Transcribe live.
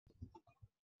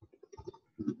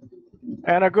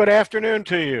And a good afternoon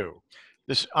to you.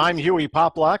 I'm Huey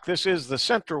Poplock. This is the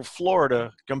Central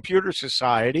Florida Computer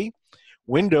Society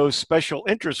Windows Special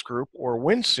Interest Group, or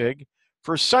WinSIG,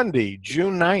 for Sunday,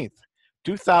 June 9th,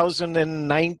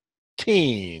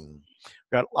 2019.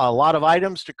 Got a lot of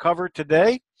items to cover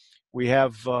today. We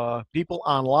have people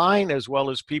online as well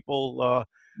as people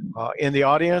in the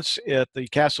audience at the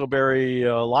Castleberry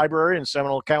Library in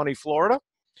Seminole County, Florida.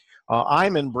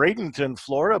 I'm in Bradenton,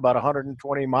 Florida, about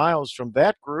 120 miles from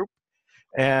that group.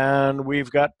 And we've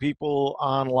got people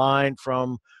online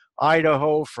from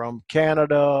Idaho, from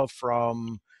Canada,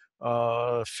 from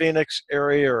Phoenix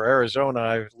area or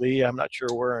Arizona. Lee, I'm not sure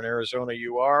where in Arizona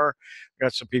you are.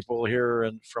 Got some people here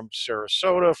from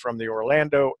Sarasota, from the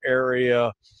Orlando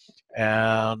area,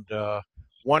 and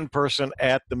one person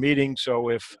at the meeting. So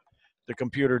if the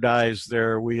computer dies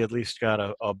there, we at least got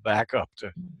a backup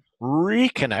to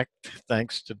reconnect,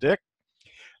 thanks to Dick.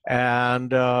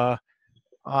 And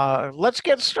let's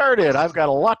get started. I've got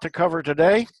a lot to cover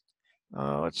today.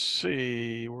 Let's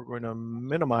see, we're going to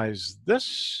minimize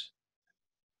this.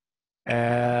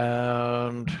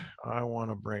 And I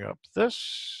want to bring up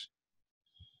this.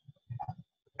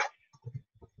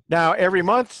 Now, every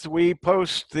month we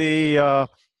post the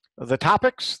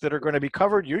topics that are going to be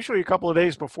covered, usually a couple of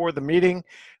days before the meeting.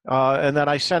 And then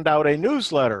I send out a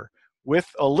newsletter with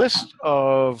a list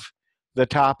of the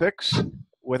topics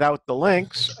without the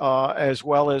links, as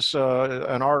well as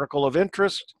an article of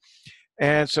interest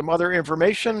and some other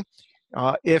information.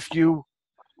 If you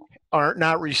are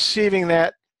not receiving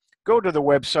that, go to the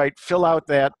website, fill out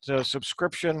that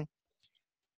subscription.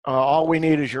 All we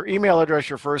need is your email address,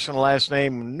 your first and last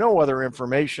name, no other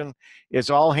information.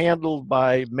 It's all handled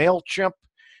by MailChimp,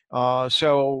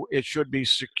 so it should be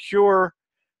secure.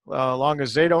 As long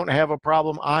as they don't have a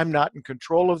problem, I'm not in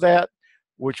control of that,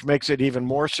 which makes it even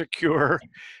more secure.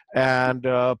 And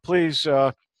please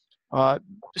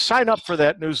sign up for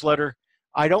that newsletter.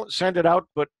 I don't send it out,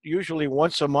 but usually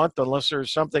once a month, unless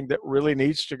there's something that really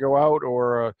needs to go out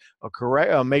or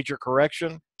a major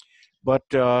correction. But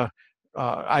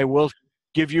I will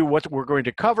give you what we're going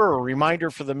to cover, a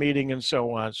reminder for the meeting, and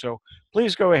so on. So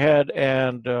please go ahead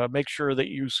and make sure that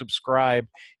you subscribe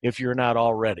if you're not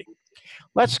already.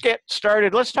 Let's get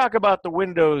started. Let's talk about the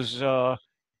Windows 10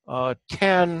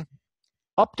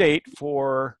 update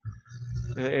for,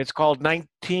 it's called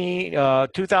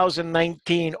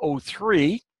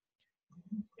 2019-03.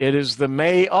 It is the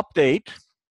May update,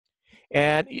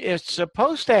 and it's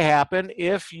supposed to happen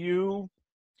if you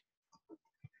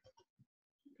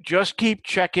just keep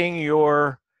checking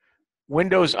your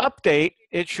Windows update.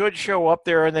 It should show up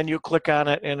there, and then you click on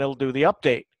it and it'll do the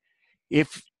update.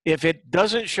 If it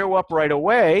doesn't show up right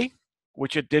away,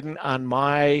 which it didn't on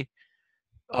my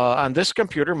on this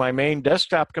computer, my main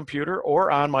desktop computer, or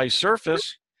on my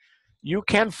Surface, you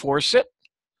can force it,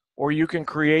 or you can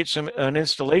create an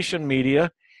installation media,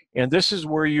 and this is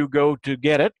where you go to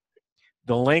get it.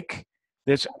 The link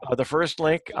that's the first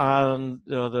link on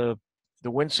the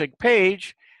WinSIG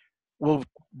page will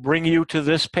bring you to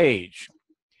this page,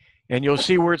 and you'll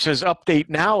see where it says Update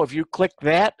Now. If you click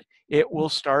that, it will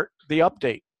start the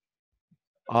update.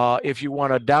 If you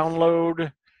want to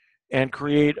download and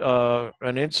create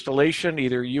an installation,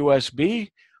 either USB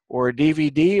or a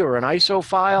DVD or an ISO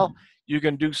file, you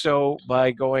can do so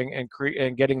by going and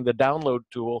getting the download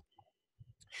tool.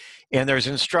 And there's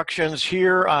instructions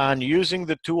here on using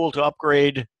the tool to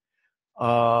upgrade.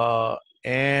 And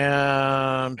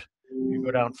you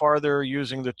go down farther,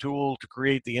 using the tool to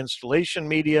create the installation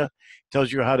media. It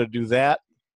tells you how to do that.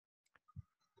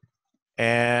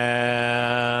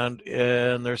 And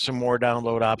there's some more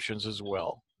download options as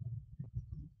well.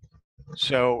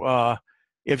 So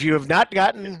if you have not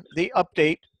gotten the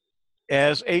update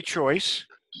as a choice,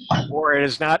 or it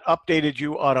has not updated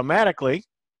you automatically,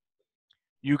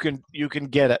 you can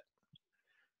get it,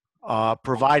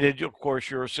 provided, of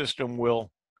course, your system will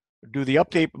do the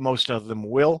update. But most of them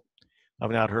will.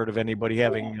 I've not heard of anybody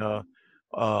having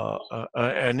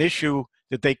an issue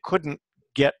that they couldn't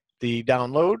get the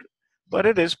download, but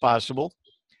it is possible.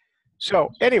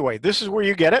 So anyway, this is where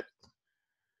you get it.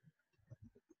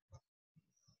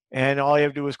 And all you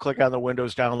have to do is click on the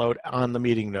Windows download on the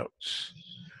meeting notes.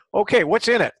 Okay, what's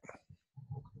in it?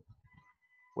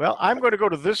 Well, I'm going to go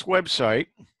to this website.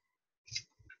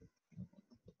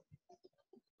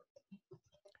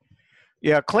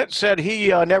 Yeah, Clint said he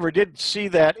never did see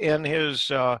that in his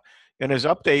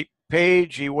update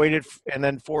page. He waited and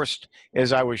then forced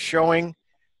as I was showing,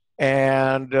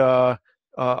 and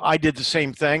I did the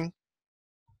same thing.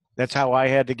 That's how I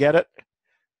had to get it.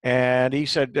 And he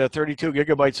said 32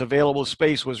 gigabytes available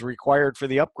space was required for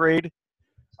the upgrade.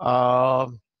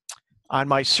 On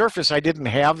my Surface, I didn't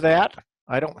have that.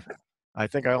 I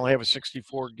think I only have a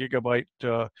 64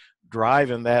 gigabyte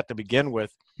drive in that to begin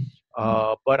with.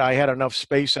 But I had enough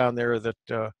space on there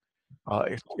that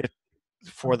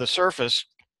for the Surface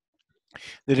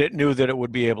that it knew that it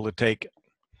would be able to take it.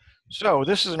 So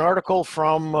this is an article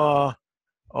from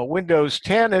Windows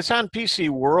 10. It's on PC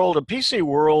World. A PC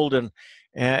World and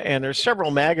there's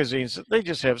several magazines that they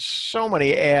just have so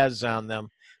many ads on them.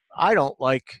 I don't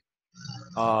like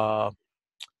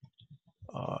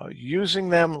using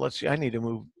them. Let's see. I need to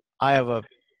move. I have a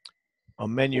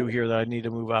menu here that I need to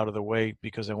move out of the way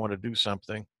because I want to do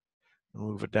something. I'll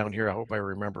move it down here. I hope I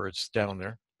remember it's down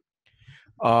there.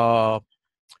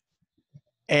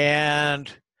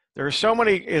 And there are so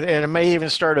many, and it may even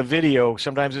start a video.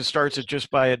 Sometimes it starts it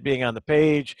just by it being on the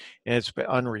page and it's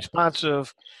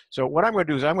unresponsive. So what I'm going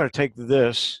to do is I'm going to take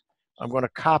this, I'm going to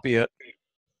copy it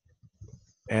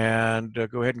and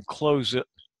go ahead and close it.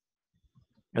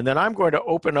 And then I'm going to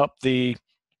open up the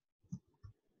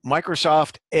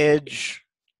Microsoft Edge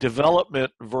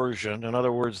development version. In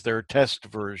other words, their test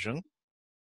version.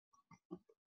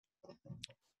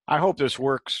 I hope this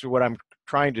works, what I'm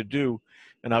trying to do,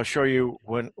 and I'll show you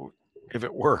if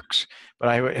it works. But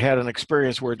I had an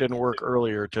experience where it didn't work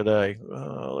earlier today.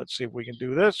 Let's see if we can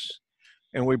do this.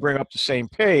 And we bring up the same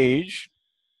page.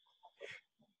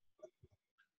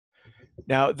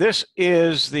 Now, this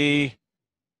is the,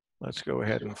 let's go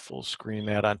ahead and full screen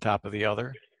that on top of the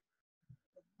other.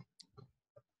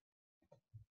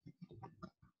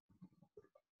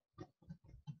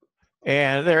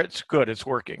 And there, it's good, it's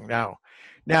working now.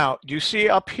 Now, you see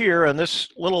up here in this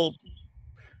little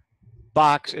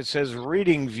box, it says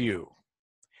reading view.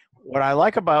 What I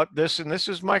like about this, and this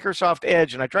is Microsoft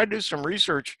Edge, and I tried to do some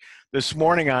research this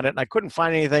morning on it, and I couldn't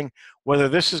find anything whether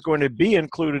this is going to be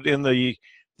included in the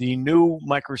new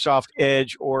Microsoft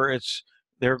Edge or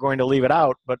they're going to leave it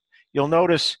out. But you'll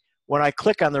notice when I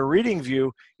click on the reading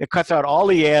view, it cuts out all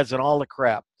the ads and all the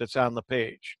crap that's on the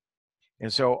page.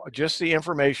 And so just the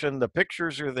information, the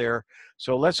pictures are there.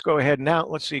 So let's go ahead now.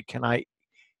 Let's see, can I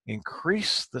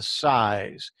increase the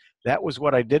size? That was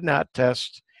what I did not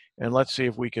test. And let's see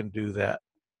if we can do that.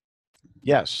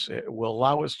 Yes, it will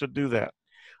allow us to do that.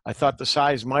 I thought the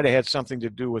size might have had something to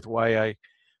do with why I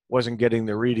wasn't getting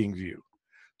the reading view.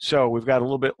 So we've got a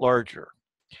little bit larger.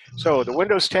 So the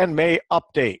Windows 10 May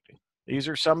update. These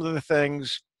are some of the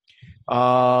things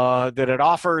that it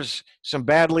offers. Some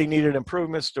badly needed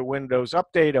improvements to Windows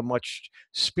Update, a much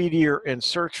speedier in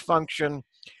search function,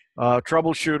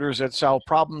 troubleshooters that solve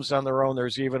problems on their own.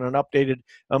 There's even an updated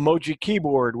emoji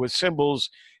keyboard with symbols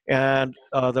and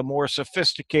the more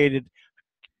sophisticated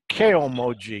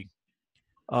K-emoji.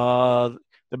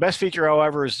 The best feature,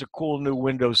 however, is the cool new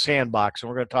Windows Sandbox, and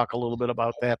we're going to talk a little bit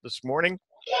about that this morning,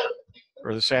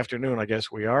 or this afternoon, I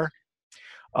guess we are.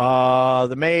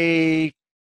 The May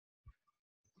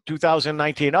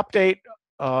 2019 update,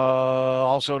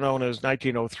 also known as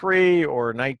 1903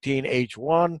 or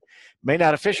 19H1, may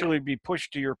not officially be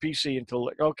pushed to your PC until,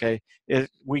 okay,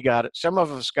 we got it. Some of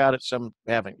us got it, some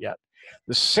haven't yet.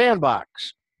 The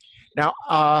Sandbox.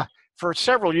 Now, for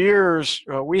several years,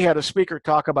 we had a speaker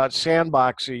talk about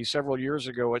Sandboxy several years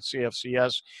ago at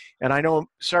CFCS, and I know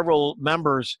several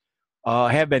members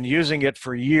have been using it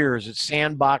for years. It's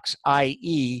Sandbox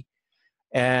IE,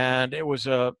 and it was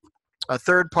a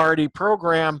third-party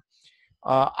program.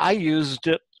 I used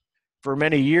it for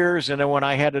many years, and then when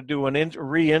I had to do an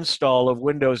reinstall of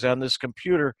Windows on this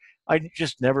computer, I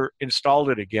just never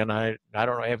installed it again. I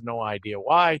don't know, I have no idea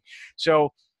why. So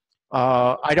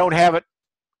I don't have it.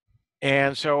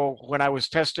 And so when I was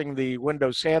testing the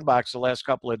Windows Sandbox the last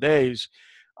couple of days,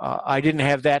 I didn't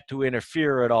have that to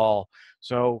interfere at all.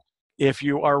 So if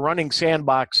you are running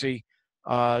Sandboxy,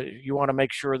 you want to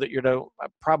make sure that you don't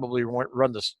probably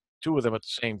run the two of them at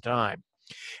the same time.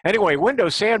 Anyway,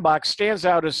 Windows Sandbox stands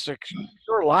out as a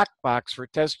secure lockbox for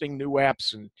testing new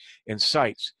apps and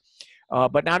sites.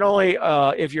 But not only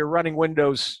if you're running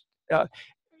Windows,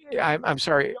 I'm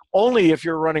sorry, only if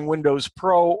you're running Windows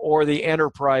Pro or the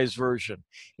Enterprise version.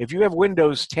 If you have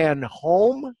Windows 10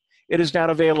 Home, it is not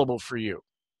available for you.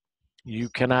 You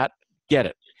cannot get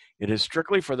it. It is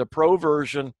strictly for the Pro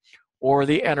version or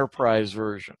the Enterprise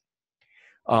version.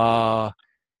 And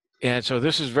so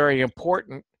this is very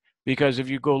important because if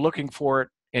you go looking for it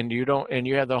and you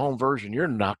have the Home version, you're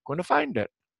not going to find it.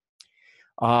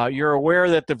 You're aware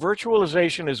that the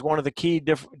virtualization is one of the key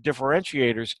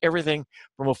differentiators, everything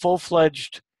from a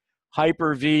full-fledged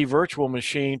Hyper-V virtual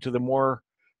machine to the more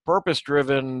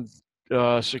purpose-driven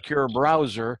secure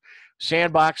browser.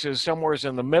 Sandbox is somewhere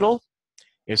in the middle,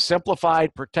 is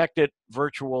simplified, protected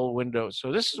virtual Windows.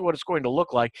 So this is what it's going to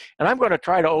look like. And I'm going to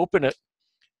try to open it,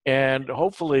 and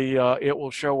hopefully it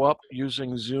will show up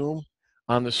using Zoom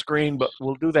on the screen, but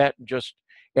we'll do that just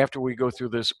after we go through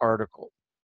this article.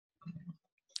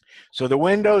 So the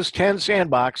Windows 10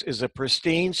 Sandbox is a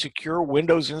pristine, secure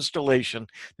Windows installation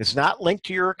that's not linked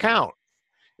to your account.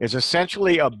 It's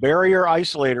essentially a barrier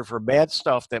isolator for bad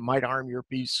stuff that might harm your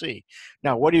PC.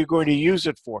 Now, what are you going to use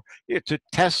it for? To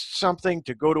test something,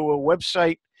 to go to a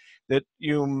website that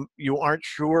you aren't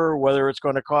sure whether it's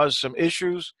going to cause some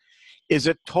issues? Is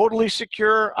it totally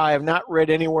secure? I have not read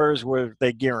anywhere where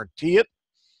they guarantee it,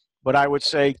 but I would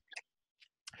say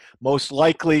most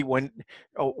likely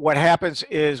what happens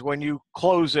is when you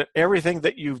close it, everything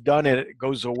that you've done in it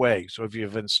goes away. So if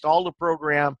you've installed a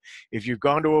program, if you've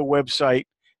gone to a website,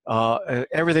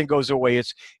 everything goes away.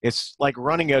 It's like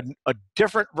running a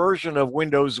different version of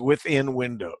Windows within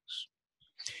Windows.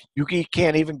 You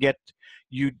don't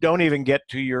even get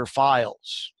to your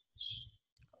files,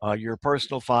 your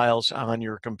personal files on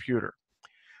your computer.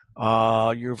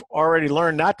 You've already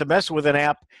learned not to mess with an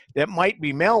app that might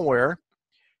be malware.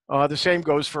 The same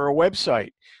goes for a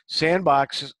website.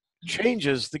 Sandbox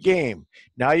changes the game.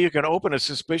 Now you can open a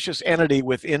suspicious entity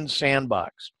within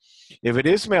Sandbox. If it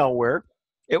is malware,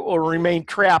 it will remain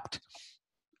trapped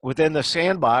within the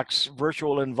Sandbox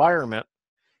virtual environment.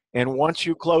 And once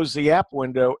you close the app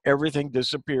window, everything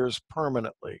disappears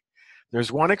permanently.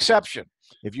 There's one exception.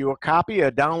 If you copy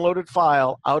a downloaded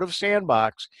file out of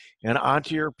Sandbox and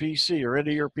onto your PC or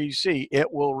into your PC, it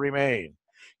will remain.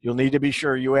 You'll need to be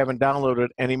sure you haven't downloaded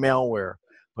any malware,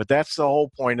 but that's the whole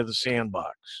point of the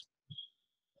Sandbox.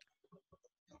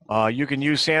 You can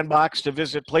use Sandbox to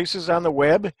visit places on the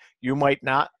web you might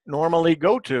not normally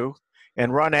go to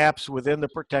and run apps within the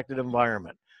protected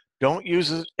environment. Don't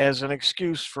use it as an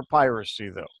excuse for piracy,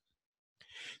 though.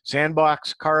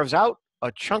 Sandbox carves out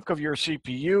a chunk of your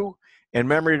CPU and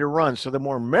memory to run. So the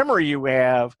more memory you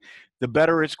have, the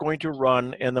better it's going to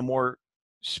run, and the more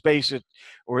space it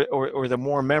or the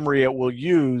more memory it will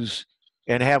use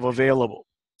and have available.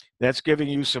 That's giving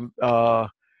you some,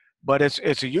 but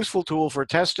it's a useful tool for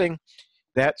testing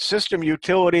that system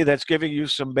utility that's giving you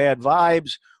some bad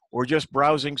vibes or just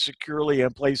browsing securely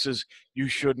in places you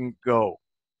shouldn't go.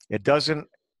 It doesn't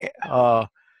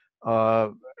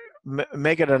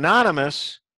make it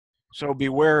anonymous, so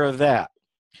beware of that.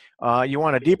 You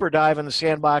want a deeper dive in the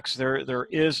Sandbox, there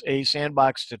is a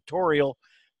Sandbox tutorial,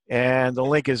 and the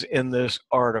link is in this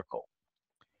article.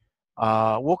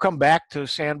 We'll come back to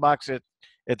Sandbox at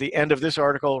the end of this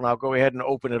article, and I'll go ahead and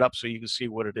open it up so you can see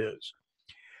what it is.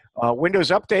 Windows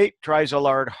Update tries a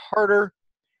lot harder.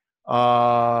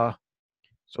 So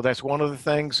that's one of the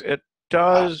things it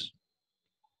does.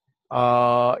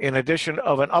 In addition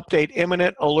of an update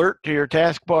imminent alert to your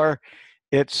taskbar,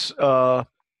 it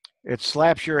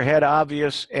slaps your head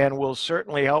obvious and will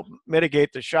certainly help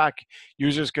mitigate the shock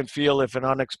users can feel if with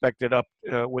an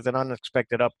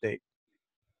unexpected update.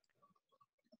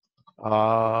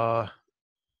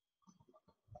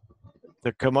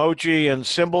 The emoji and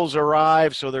symbols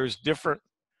arrive, so there's different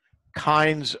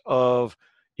kinds of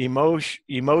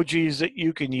emojis that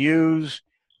you can use.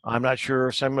 I'm not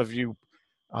sure, some of you,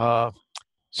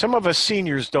 some of us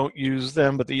seniors don't use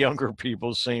them, but the younger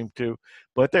people seem to.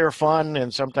 But they're fun,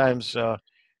 and sometimes in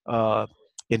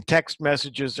text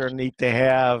messages they're neat to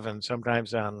have, and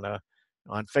sometimes on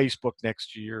Facebook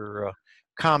next to your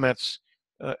comments.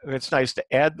 It's nice to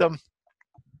add them.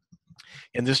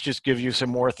 And this just gives you some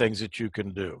more things that you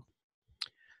can do.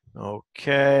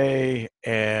 Okay,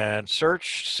 and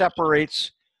search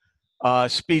separates,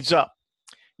 speeds up.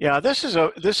 Yeah, this is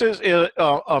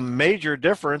a major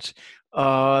difference.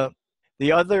 The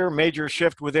other major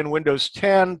shift within Windows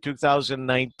 10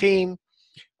 2019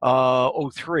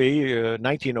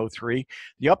 1903,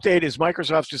 the update is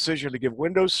Microsoft's decision to give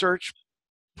Windows search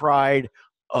pride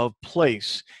of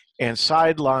place and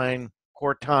sideline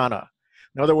Cortana.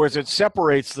 In other words, it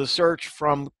separates the search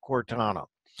from Cortana.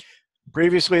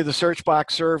 Previously, the search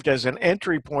box served as an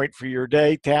entry point for your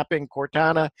day, tapping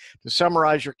Cortana to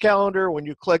summarize your calendar when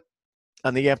you click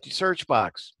on the empty search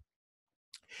box.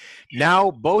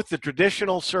 Now, both the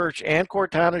traditional search and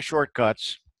Cortana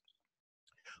shortcuts,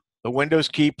 the Windows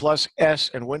key plus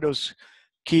S and Windows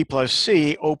key plus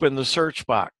C, open the search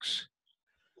box.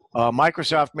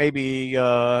 Microsoft may be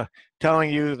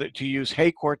telling you that to use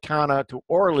Hey Cortana to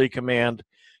orally command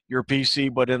your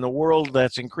PC, but in the world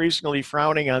that's increasingly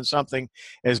frowning on something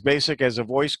as basic as a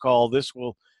voice call, this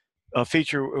will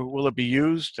will it be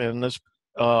used? And this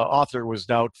author was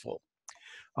doubtful.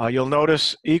 You'll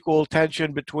notice equal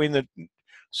tension between the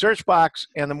search box,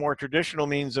 and the more traditional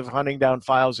means of hunting down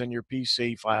files in your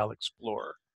PC File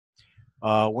Explorer.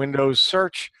 Windows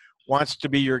Search wants to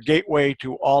be your gateway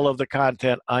to all of the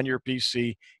content on your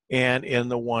PC and in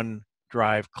the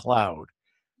OneDrive cloud.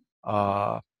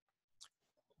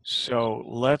 So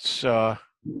let's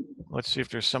see if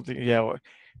there's something. Yeah,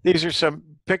 these are some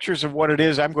pictures of what it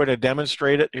is. I'm going to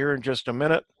demonstrate it here in just a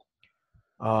minute.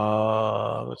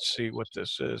 Let's see what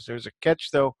this is. There's a catch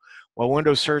though. While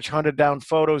Windows Search hunted down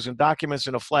photos and documents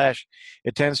in a flash,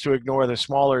 it tends to ignore the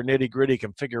smaller nitty-gritty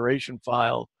configuration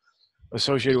file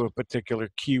associated with a particular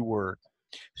keyword.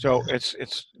 So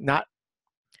it's not.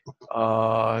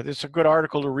 It's a good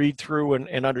article to read through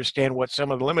and understand what some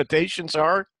of the limitations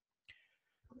are.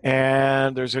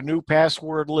 And there's a new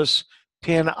passwordless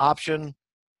PIN option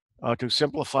to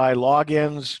simplify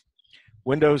logins.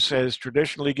 Windows has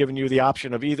traditionally given you the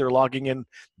option of either logging in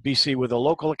PC with a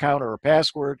local account or a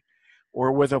password,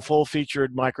 or with a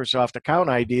full-featured Microsoft account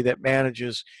ID that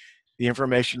manages the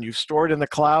information you've stored in the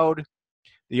cloud.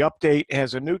 The update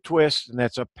has a new twist, and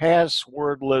that's a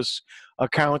passwordless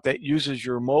account that uses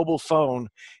your mobile phone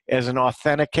as an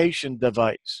authentication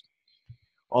device.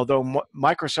 Although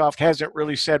Microsoft hasn't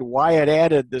really said why it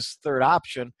added this third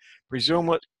option,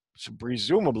 presumably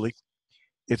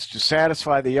it's to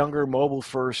satisfy the younger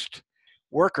mobile-first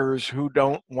workers who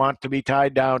don't want to be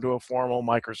tied down to a formal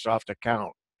Microsoft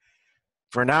account.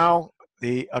 For now,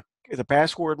 the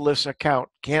passwordless account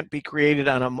can't be created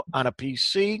on a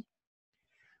PC.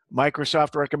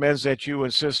 Microsoft recommends that you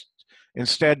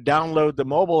instead download the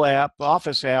mobile app,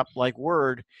 Office app like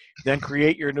Word, then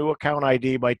create your new account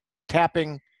ID by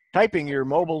typing your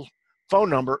mobile phone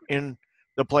number in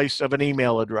the place of an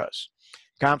email address.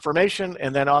 Confirmation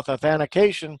and then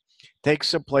authentication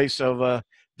takes the place of a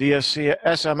via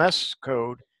SMS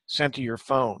code sent to your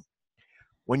phone.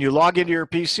 When you log into your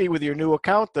PC with your new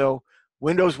account, though,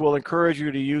 Windows will encourage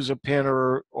you to use a PIN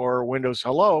or Windows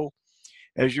Hello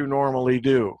as you normally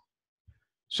do.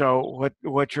 So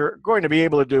what you're going to be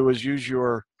able to do is use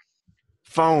your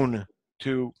phone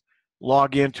to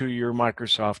log into your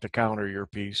Microsoft account or your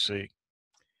PC.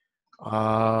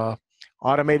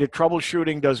 Automated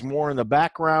troubleshooting does more in the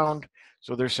background.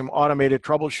 So there's some automated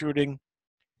troubleshooting.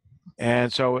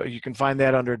 And so you can find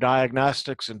that under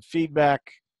diagnostics and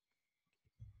feedback.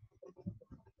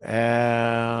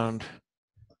 And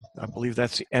I believe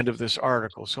that's the end of this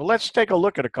article. So let's take a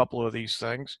look at a couple of these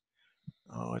things.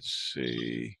 Let's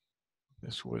see.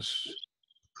 This was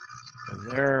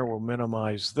there. We'll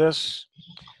minimize this.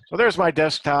 So there's my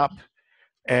desktop.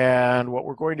 And what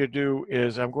we're going to do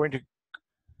is I'm going to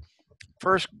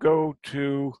first go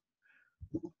to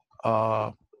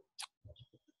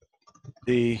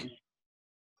the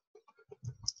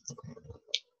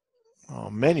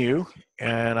menu,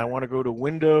 and I want to go to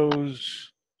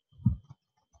Windows,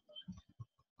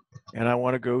 and I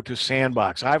want to go to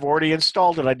Sandbox. I've already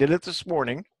installed it. I did it this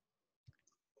morning.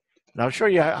 And I'll show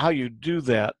you how you do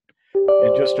that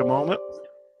in just a moment.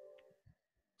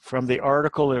 From the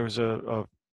article, there's a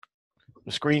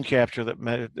screen capture that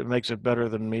makes it better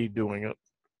than me doing it.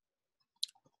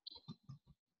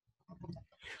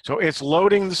 So it's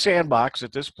loading the Sandbox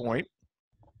at this point.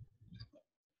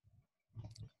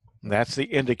 And that's the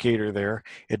indicator there.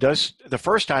 It does, the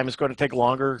first time it's going to take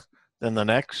longer than the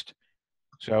next.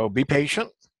 So be patient,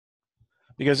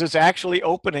 because it's actually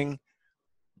opening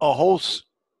a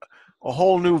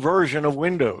whole new version of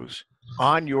Windows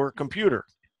on your computer.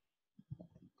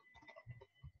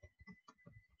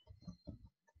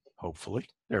 Hopefully.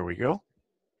 There we go.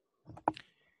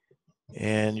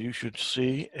 And you should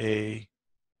see a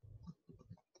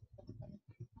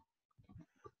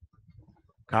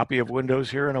copy of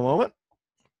Windows here in a moment,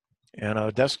 and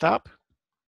a desktop.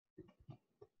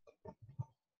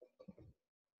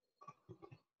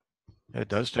 It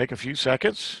does take a few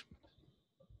seconds,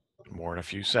 more than a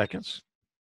few seconds,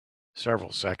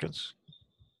 several seconds.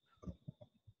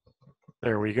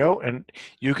 There we go. And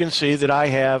you can see that I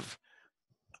have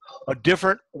a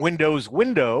different Windows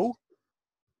window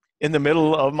in the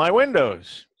middle of my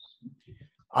windows.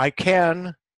 I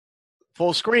can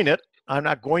full screen it. I'm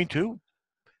not going to,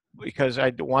 because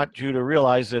I want you to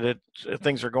realize that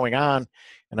things are going on,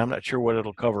 and I'm not sure what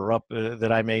it'll cover up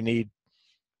that I may need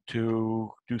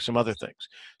to do some other things.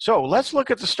 So let's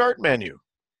look at the start menu.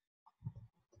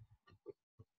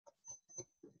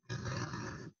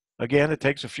 Again, it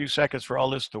takes a few seconds for all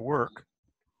this to work.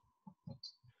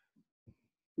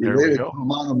 There we go.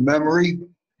 Amount of memory.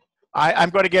 I'm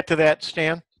going to get to that,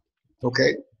 Stan.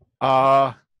 Okay.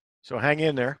 So hang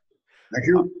in there. Thank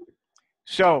you.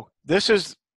 So this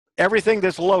is everything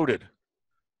that's loaded.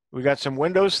 We got some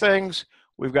Windows things.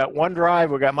 we've got OneDrive,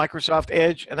 we've got Microsoft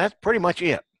Edge, and that's pretty much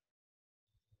it.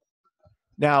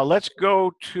 Now let's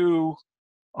go to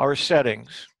our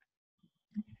settings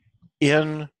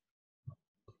in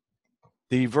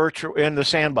the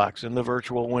Sandbox, in the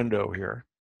virtual window here.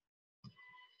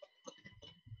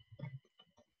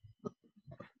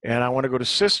 And I want to go to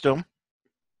System.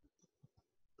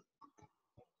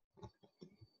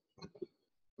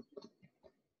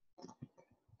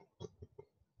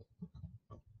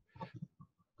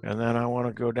 And then I want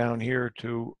to go down here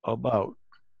to About.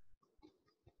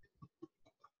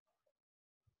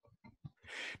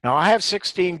 Now I have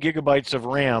 16 gigabytes of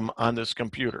RAM on this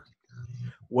computer.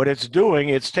 What it's doing,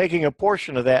 it's taking a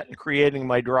portion of that and creating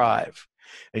my drive.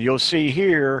 And you'll see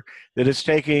here that it's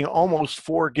taking almost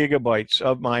 4 gigabytes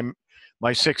of my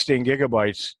 16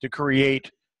 gigabytes to create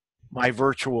my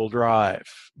virtual drive,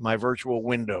 my virtual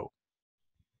window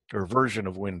or version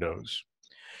of Windows.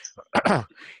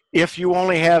 If you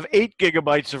only have 8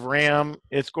 gigabytes of RAM,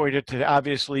 it's going to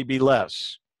obviously be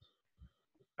less.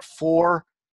 4,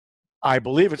 I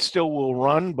believe it still will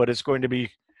run, but it's going to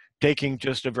be taking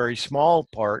just a very small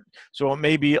part. So it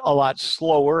may be a lot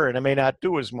slower and it may not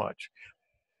do as much.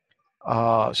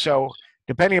 So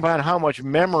depending upon how much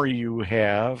memory you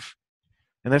have,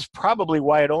 and that's probably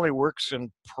why it only works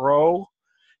in Pro,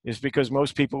 is because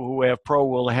most people who have Pro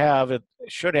will have it,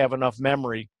 should have enough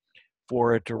memory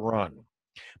for it to run.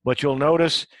 But you'll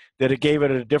notice that it gave it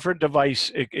a different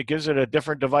device. It gives it a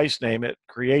different device name. It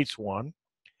creates one.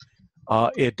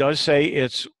 It does say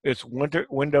it's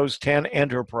Windows 10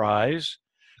 Enterprise,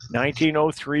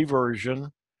 1903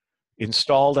 version,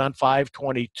 installed on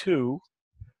 522,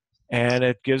 and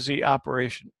it gives the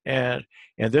operation, and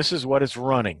this is what it's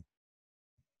running.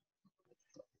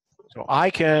 So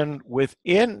I can,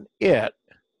 within it,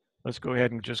 let's go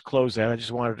ahead and just close that. I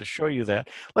just wanted to show you that.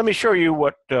 Let me show you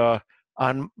what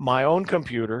on my own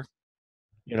computer,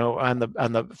 you know, on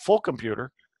the full computer,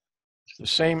 the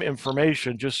same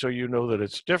information, just so you know that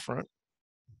it's different.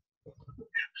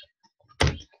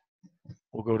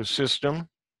 We'll go to System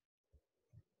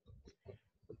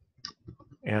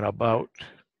and About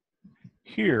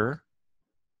here.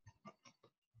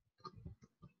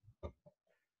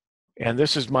 And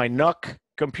this is my NUC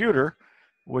computer,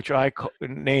 which I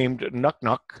named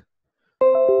NUC.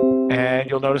 And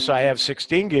you'll notice I have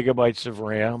 16 gigabytes of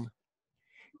RAM,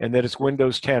 and that it's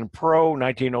Windows 10 Pro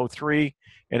 1903,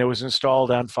 and it was installed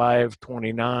on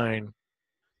 529,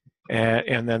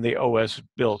 and then the OS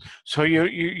build. So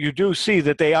you do see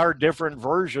that they are different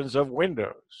versions of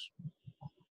Windows.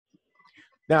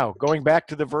 Now, going back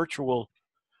to the virtual,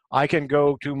 I can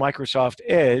go to Microsoft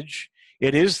Edge.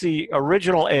 It is the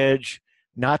original Edge,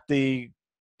 not the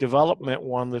development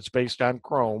one that's based on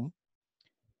Chrome.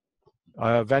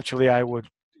 Eventually, I would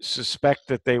suspect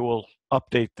that they will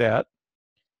update that,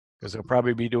 because they'll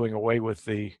probably be doing away with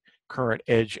the current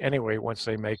Edge anyway once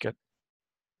they make it.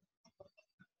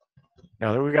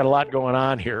 Now, we've got a lot going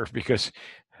on here, because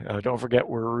don't forget,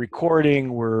 we're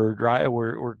recording,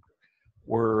 we're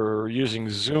using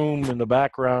Zoom in the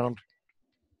background,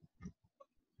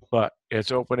 but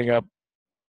it's opening up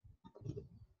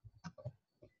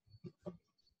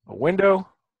a window.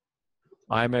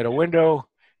 I'm at a window,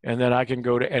 and then I can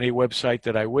go to any website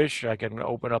that I wish. I can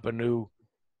open up a new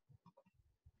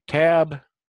tab,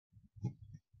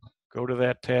 go to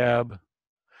that tab,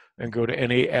 and go to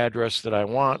any address that I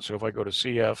want. So if I go to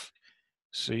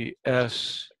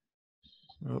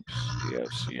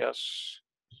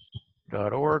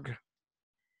cfcs.org,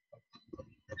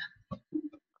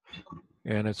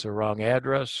 and it's a wrong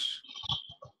address.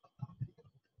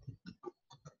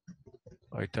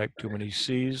 I typed too many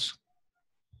C's.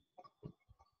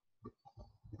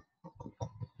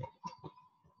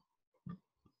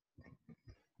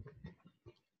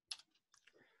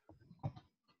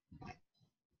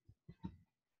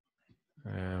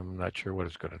 I'm not sure what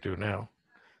it's going to do now.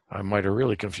 I might have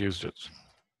really confused it.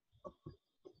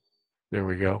 There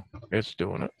we go. It's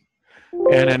doing it.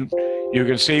 And then you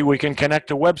can see we can connect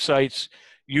to websites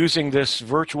using this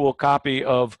virtual copy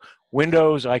of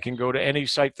Windows. I can go to any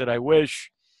site that I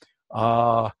wish.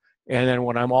 And then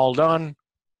when I'm all done,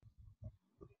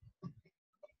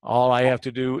 all I have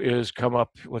to do is come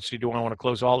up. Let's see, do I want to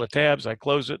close all the tabs? I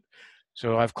close it.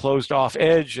 So I've closed off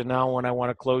Edge, and now when I want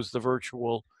to close the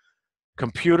virtual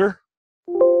computer,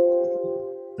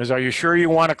 are you sure you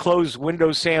want to close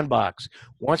Windows Sandbox?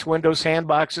 Once Windows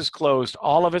Sandbox is closed,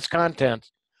 all of its content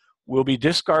will be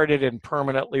discarded and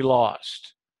permanently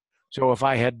lost. So if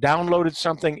I had downloaded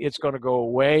something, it's going to go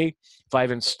away. If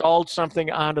I've installed something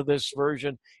onto this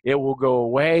version, it will go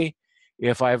away.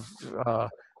 If I've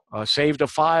saved a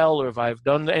file, or if I've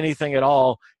done anything at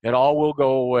all, it all will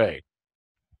go away.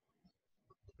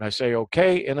 And I say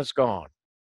okay, and it's gone.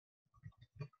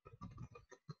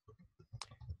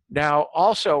 Now,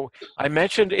 also, I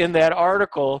mentioned in that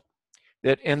article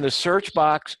that in the search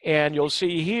box, and you'll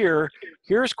see here,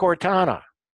 here's Cortana.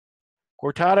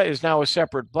 Cortana is now a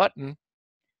separate button.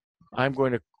 I'm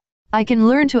going to... I can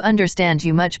learn to understand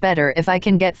you much better if I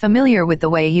can get familiar with the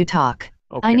way you talk.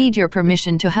 Okay. I need your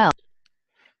permission to help.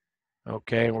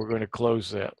 Okay, and we're going to close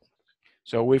that.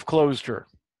 So we've closed her.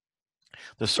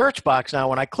 The search box now,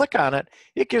 when I click on it,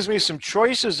 it gives me some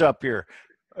choices up here.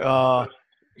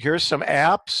 Here's some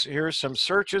apps. Here's some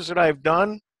searches that I've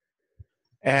done.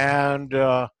 And,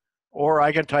 or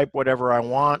I can type whatever I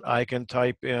want. I can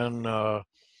type in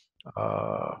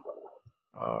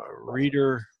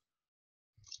reader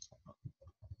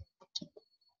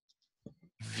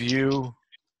view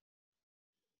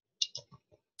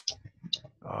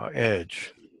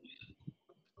edge.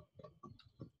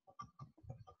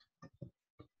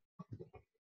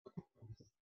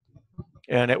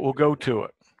 And it will go to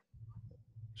it.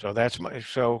 So that's my,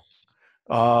 so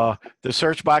the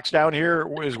search box down here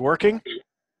is working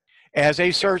as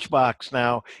a search box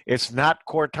now. It's not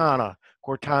Cortana.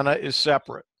 Cortana is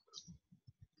separate.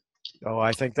 So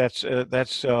I think that's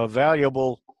a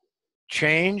valuable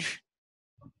change.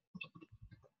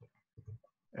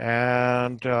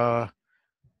 And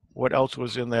what else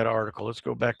was in that article? Let's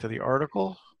go back to the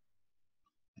article.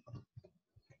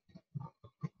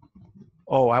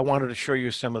 Oh, I wanted to show you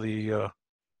some of the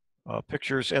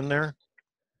pictures in there.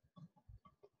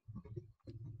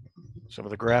 Some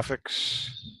of the graphics.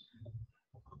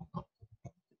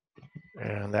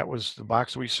 And that was the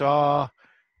box we saw.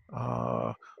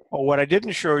 Oh, what I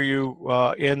didn't show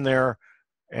you in there,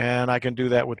 and I can do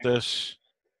that with this.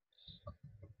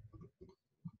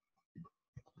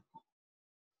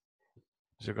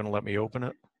 Is it going to let me open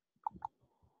it?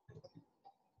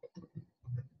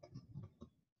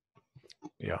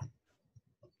 Yeah.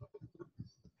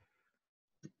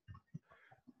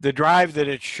 The drive that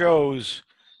it shows,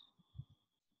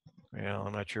 well,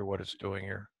 I'm not sure what it's doing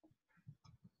here.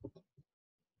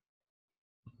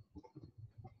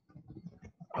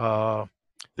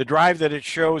 The drive that it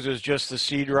shows is just the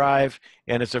C drive,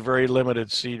 and it's a very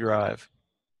limited C drive.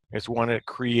 It's one it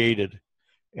created.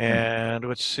 And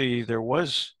let's see, there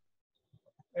was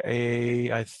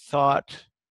I thought,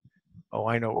 oh,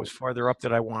 I know it was farther up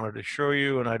that I wanted to show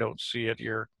you, and I don't see it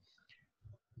here.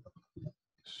 It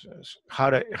says how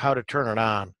to turn it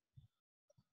on.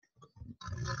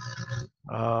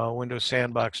 Windows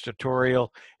Sandbox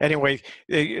tutorial. Anyway,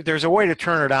 there's a way to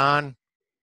turn it on,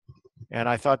 and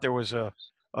I thought there was an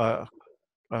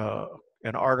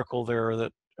article there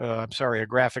that I'm sorry, a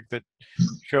graphic that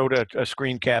showed a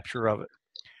screen capture of it.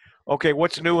 Okay,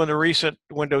 what's new in the recent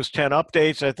Windows 10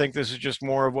 updates? I think this is just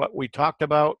more of what we talked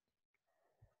about.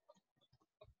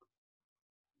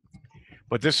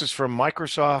 But this is from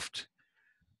Microsoft.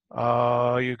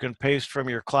 You can paste from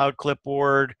your cloud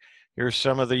clipboard. Here's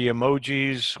some of the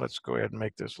emojis. Let's go ahead and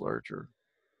make this larger.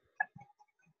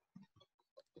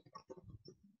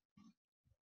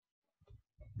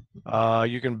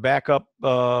 You can back up,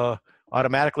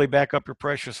 automatically back up your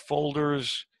precious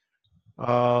folders.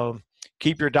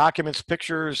 Keep your documents,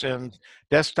 pictures, and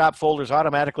desktop folders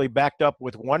automatically backed up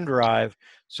with OneDrive,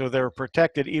 so they're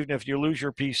protected even if you lose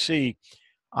your PC.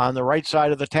 On the right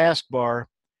side of the taskbar,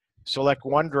 select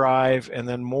OneDrive and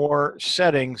then more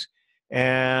settings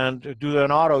and do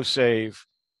an autosave.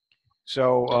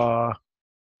 So,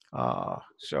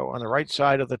 so on the right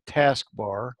side of the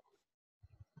taskbar,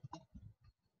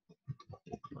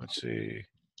 let's see,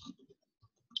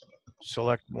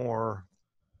 select more.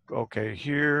 Okay,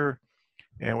 here,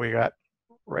 and we got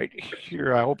right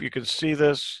here. I hope you can see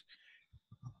this.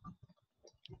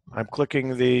 I'm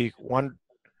clicking the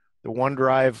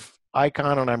OneDrive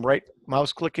icon, and I'm right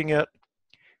mouse clicking it,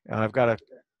 and I got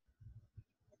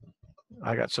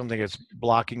something that's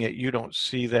blocking it. You don't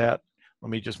see that. Let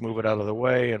me just move it out of the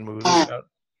way and move this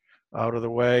out of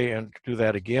the way and do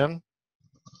that again.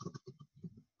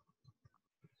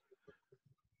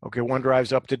 Okay,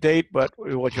 OneDrive's up to date, but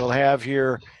what you'll have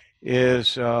here is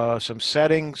some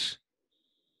settings,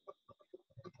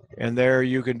 and there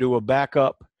you can do a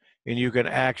backup, and you can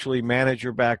actually manage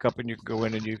your backup, and you can go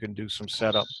in and you can do some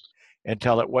setup and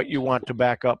tell it what you want to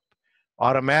back up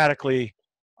automatically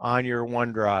on your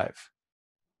OneDrive.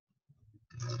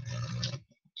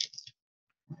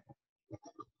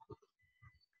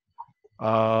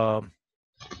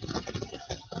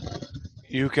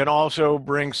 You can also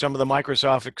bring some of the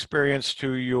Microsoft experience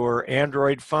to your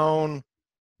Android phone.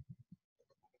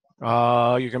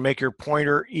 You can make your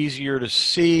pointer easier to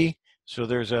see. So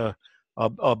there's a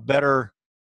better,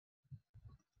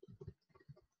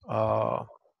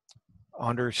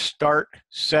 under Start,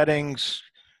 Settings,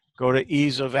 go to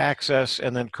Ease of Access,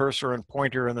 and then Cursor and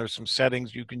Pointer, and there's some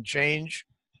settings you can change.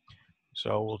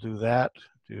 So we'll do that.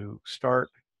 Do Start,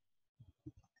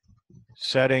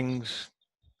 Settings,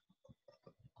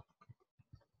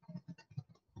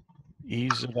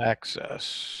 Ease of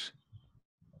Access.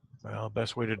 Well,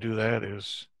 best way to do that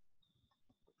is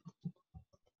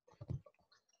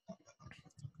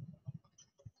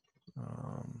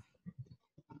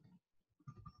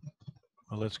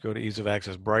well, let's go to Ease of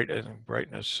Access,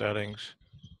 brightness settings.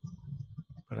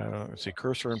 But I don't see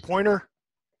Cursor and Pointer.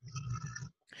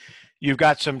 You've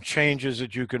got some changes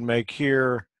that you can make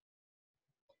here,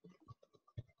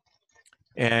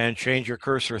 and change your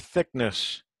cursor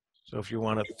thickness. So if you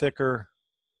want it thicker,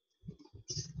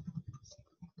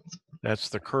 that's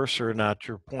the cursor, not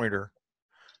your pointer.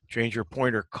 Change your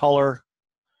pointer color,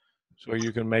 so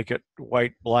you can make it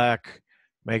white, black,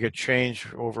 make it change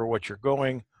over what you're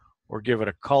going, or give it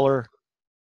a color.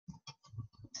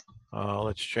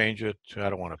 Let's change it to,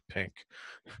 I don't want a pink.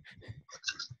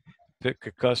 Pick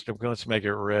a custom, let's make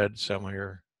it red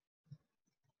somewhere.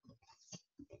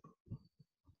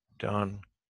 Done.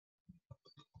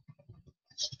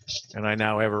 And I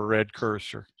now have a red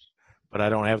cursor, but I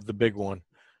don't have the big one.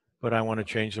 But I want to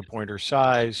change the pointer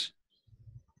size.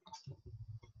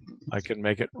 I can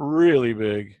make it really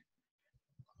big.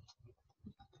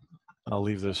 I'll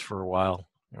leave this for a while.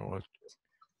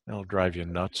 It'll drive you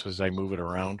nuts as I move it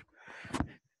around.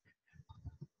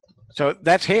 So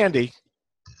that's handy.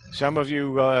 Some of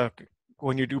you,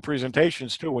 when you do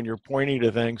presentations too, when you're pointing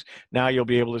to things, now you'll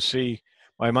be able to see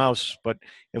my mouse. But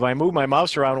if I move my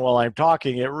mouse around while I'm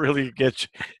talking, it really gets,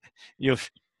 you're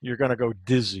going to go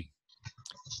dizzy.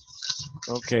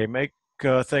 Okay, make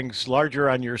things larger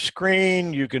on your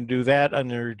screen. You can do that on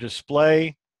your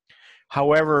display.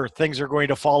 However, things are going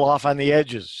to fall off on the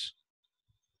edges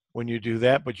when you do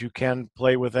that, but you can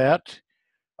play with that.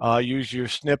 Use your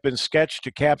snip and sketch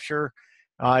to capture.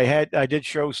 I did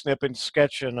show snip and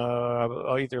sketch in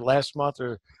either last month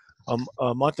or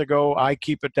a month ago. I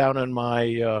keep it down in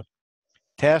my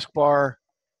taskbar,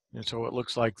 and so it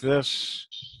looks like this.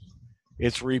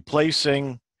 It's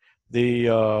replacing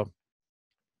the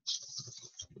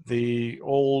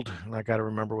old, and I got to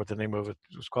remember what the name of it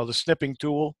was called, the snipping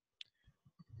tool.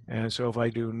 And so if I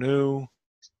do new,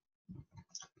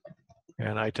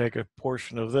 and I take a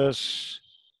portion of this,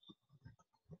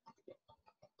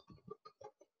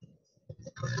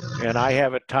 and I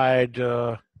have it tied,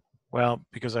 well,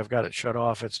 because I've got it shut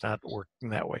off, it's not working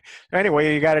that way.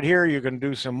 Anyway, you got it here. You can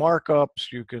do some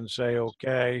markups. You can say,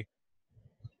 okay,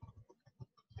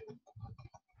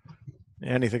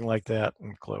 anything like that,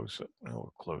 and close it.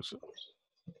 I'll close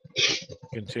it.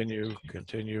 Continue,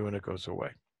 continue, and it goes away.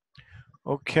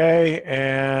 Okay,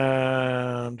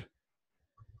 and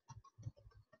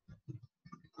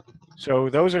so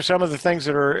those are some of the things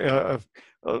that are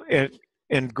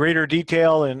in greater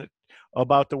detail and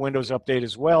about the Windows update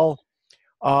as well.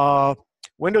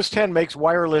 Windows 10 makes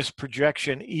wireless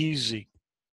projection easy.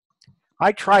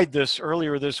 I tried this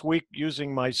earlier this week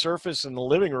using my Surface in the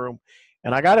living room,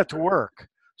 and I got it to work.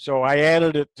 So I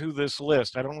added it to this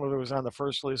list. I don't know if it was on the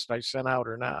first list I sent out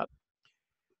or not.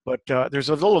 But there's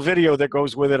a little video that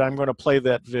goes with it. I'm going to play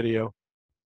that video.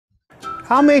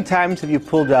 How many times have you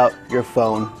pulled out your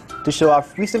phone to show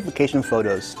off recent vacation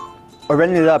photos, or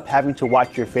ended up having to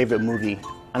watch your favorite movie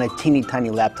on a teeny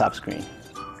tiny laptop screen?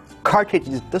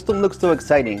 Cartridges just don't look so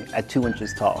exciting at 2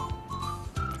 inches tall.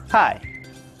 Hi,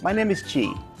 my name is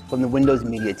Chi from the Windows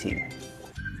Media team.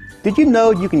 Did you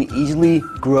know you can easily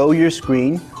grow your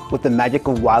screen with the magic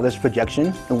of wireless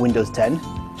projection in Windows 10?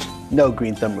 No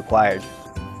green thumb required.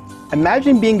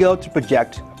 Imagine being able to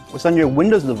project what's on your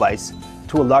Windows device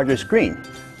to a larger screen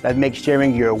that makes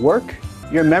sharing your work,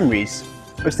 your memories,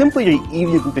 or simply your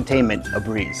evening entertainment a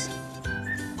breeze.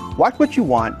 Watch what you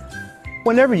want,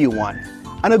 whenever you want,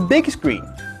 on a big screen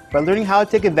by learning how to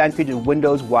take advantage of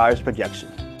Windows wireless projection.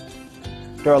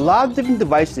 There are a lot of different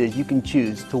devices you can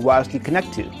choose to wirelessly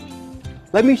connect to.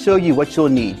 Let me show you what you'll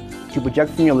need to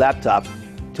project from your laptop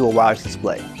to a wireless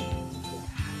display.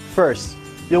 First,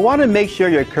 you'll want to make sure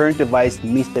your current device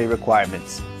meets their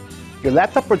requirements. Your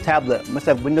laptop or tablet must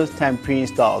have Windows 10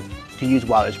 pre-installed to use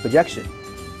wireless projection.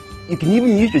 You can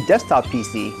even use your desktop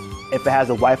PC if it has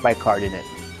a Wi-Fi card in it.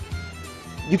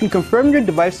 You can confirm your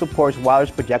device supports wireless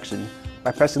projection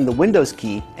by pressing the Windows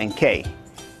key and K.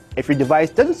 If your device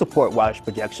doesn't support wireless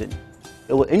projection,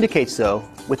 it will indicate so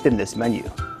within this menu.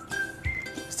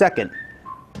 Second,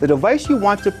 The device you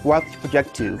want to wirelessly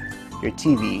project to, your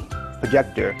TV,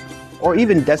 projector, or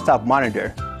even desktop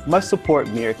monitor, must support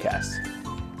Miracast.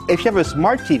 If you have a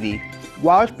smart TV,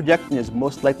 wireless projection is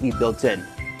most likely built in,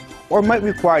 or might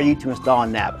require you to install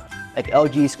an app, like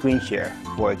LG Screen Share,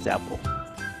 for example.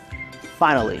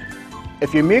 Finally,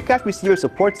 if your Miracast receiver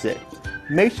supports it,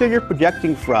 make sure you're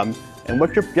projecting from and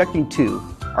what you're projecting to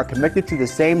are connected to the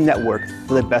same network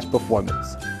for the best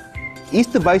performance.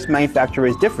 Each device manufacturer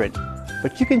is different,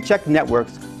 but you can check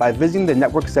networks by visiting the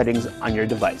network settings on your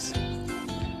device.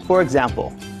 For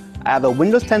example, I have a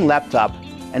Windows 10 laptop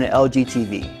and an LG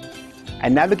TV. I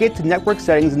navigate to network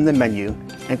settings in the menu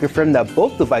and confirm that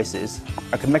both devices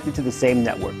are connected to the same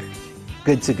network.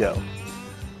 Good to go.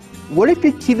 What if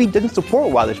your TV doesn't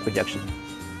support wireless projection?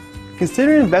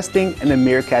 Consider investing in a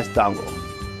Miracast dongle.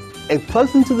 It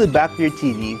plugs into the back of your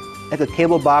TV like a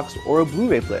cable box or a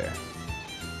Blu-ray player.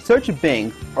 Search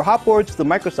Bing or hop over to the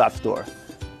Microsoft Store.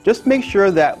 Just make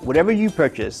sure that whatever you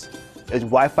purchase is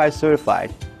Wi-Fi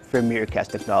certified for Miracast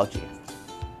technology.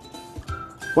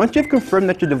 Once you've confirmed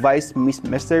that your device meets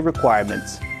necessary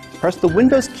requirements, press the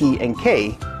Windows key and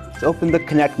K to open the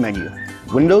Connect menu.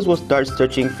 Windows will start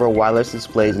searching for wireless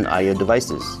displays and audio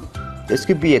devices. This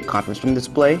could be a conference room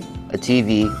display, a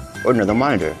TV, or another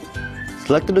monitor.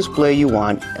 Select the display you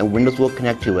want and Windows will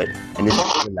connect to it and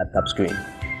display your laptop screen.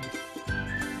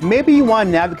 Maybe you want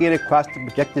to navigate across the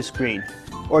projector screen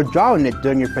or draw on it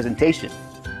during your presentation.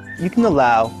 You can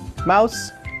allow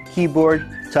mouse, keyboard,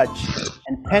 touch,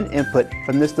 and pen input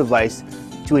from this device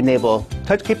to enable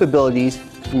touch capabilities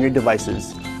from your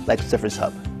devices like Surface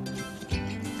Hub.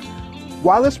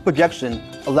 Wireless projection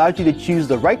allows you to choose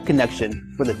the right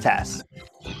connection for the task.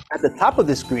 At the top of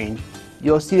the screen,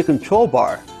 you'll see a control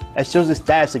bar that shows the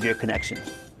status of your connection.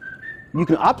 You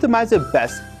can optimize it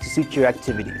best to suit your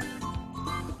activity.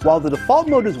 While the default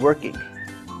mode is working,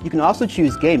 you can also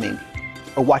choose gaming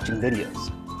or watching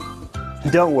videos.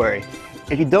 Don't worry,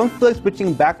 if you don't feel like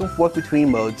switching back and forth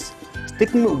between modes,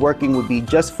 sticking with working would be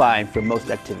just fine for most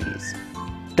activities.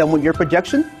 Done with your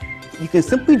projection? You can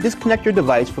simply disconnect your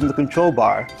device from the control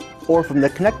bar or from the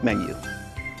Connect menu.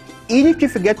 Even if you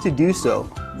forget to do so,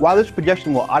 wireless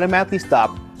projection will automatically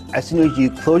stop as soon as you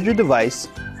close your device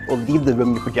or leave the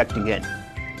room you're projecting in.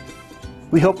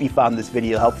 We hope you found this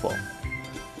video helpful.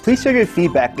 Please share your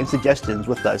feedback and suggestions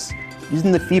with us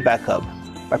using the Feedback Hub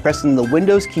by pressing the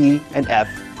Windows key and F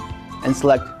and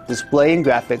select Display and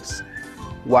Graphics,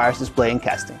 Wireless Display and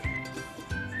Casting.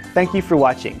 Thank you for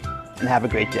watching and have a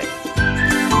great day.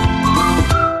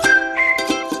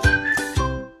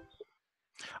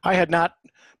 I had not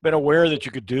been aware that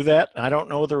you could do that. I don't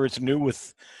know whether it's new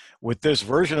with this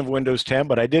version of Windows 10,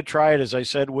 but I did try it, as I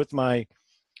said, with my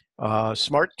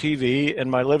smart TV in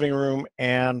my living room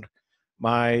and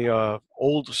my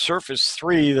old Surface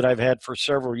 3 that I've had for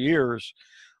several years.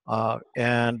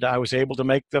 And I was able to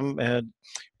make them, and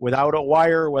without a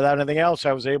wire, without anything else,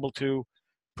 I was able to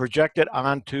project it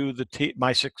onto the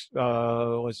my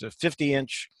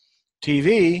 50-inch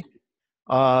TV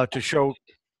to show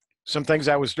some things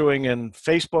I was doing in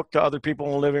Facebook to other people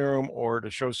in the living room, or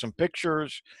to show some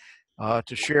pictures,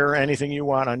 to share anything you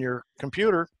want on your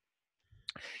computer.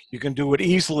 You can do it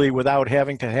easily without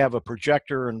having to have a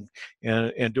projector and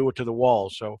do it to the wall.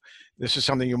 So this is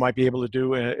something you might be able to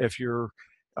do if your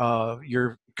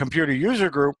computer user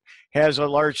group has a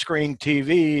large screen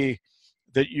TV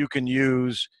that you can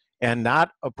use and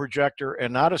not a projector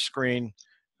and not a screen.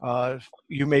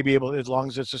 You may be able, as long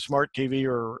as it's a smart TV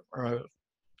or a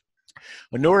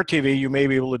newer TV, you may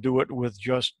be able to do it with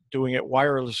just doing it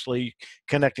wirelessly,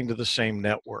 connecting to the same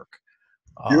network.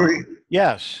 Huey,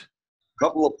 Yes.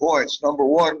 couple of points. Number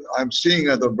one, I'm seeing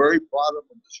at the very bottom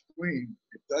of the screen,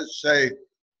 it does say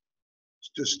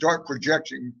to start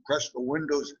projecting, press the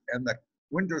Windows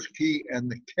key and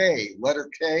the K, letter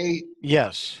K.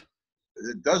 Yes.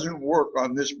 It doesn't work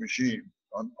on this machine.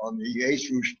 On the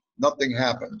Asus, nothing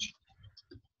happens.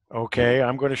 Okay,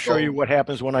 I'm going to show you what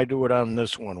happens when I do it on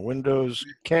this one. Windows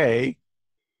K.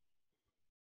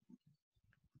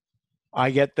 I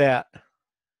get that.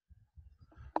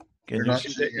 Can you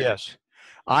see that? Yes.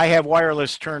 I have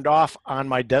wireless turned off on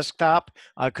my desktop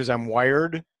because I'm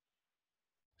wired.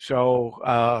 So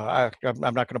I'm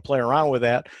not going to play around with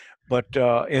that. But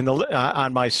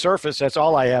on my Surface, that's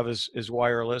all I have is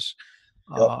wireless,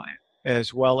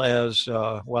 as well as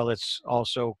it's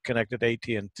also connected to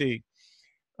AT&T.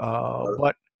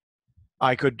 But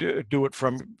I could do it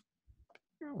from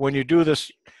when you do this,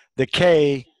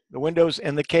 the Windows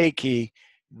and the K key,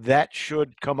 that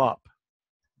should come up.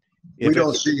 We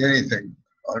don't see anything.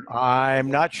 I'm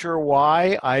not sure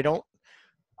why. I don't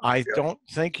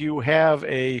think you have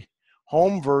a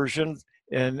home version.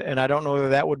 and I don't know whether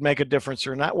that would make a difference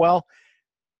or not. Well,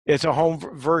 it's a home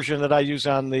version that I use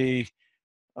on the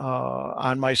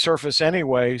on my Surface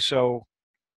anyway. So,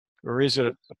 or is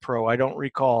it a Pro? I don't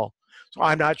recall. So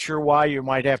I'm not sure why. You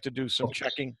might have to do some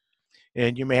checking,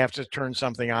 and you may have to turn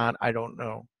something on. I don't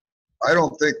know. I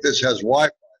don't think this has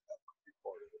Wi-Fi.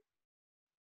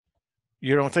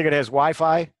 You don't think it has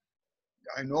Wi-Fi?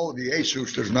 I know the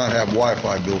Asus does not have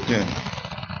Wi-Fi built in.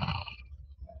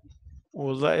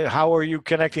 Well, how are you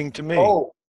connecting to me?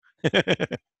 Oh,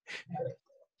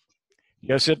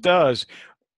 Yes, it does.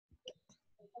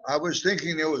 I was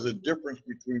thinking there was a difference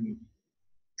between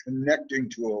connecting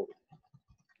to a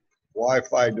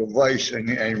Wi-Fi device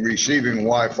and receiving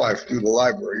Wi-Fi through the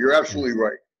library. You're absolutely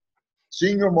right.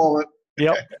 Seeing your moment.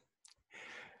 Yep.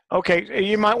 Okay,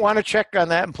 you might want to check on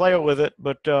that and play with it,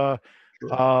 but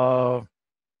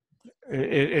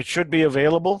it should be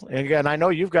available. And again, I know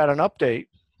you've got an update.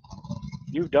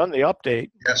 You've done the update.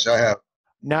 Yes, I have.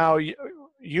 Now,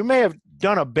 you may have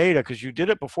done a beta because you did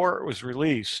it before it was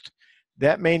released.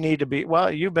 That may need to be,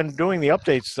 well, you've been doing the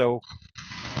updates, though,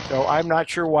 so I'm not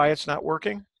sure why it's not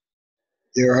working.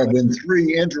 There have been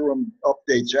 3 interim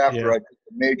updates after Yeah. I took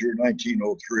the major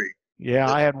 1903.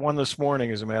 Yeah, I had one this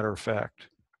morning, as a matter of fact.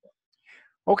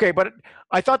 Okay, but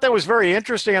I thought that was very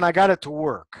interesting, and I got it to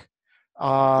work.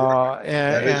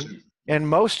 And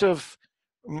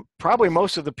probably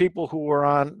most of the people who were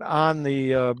on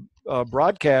the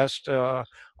broadcast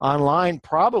online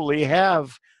probably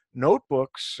have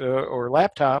notebooks or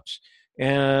laptops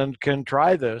and can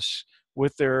try this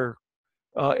with their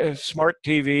smart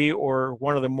TV or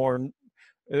one of the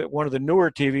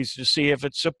newer TVs to see if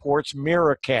it supports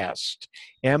Miracast,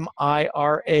 Miracast.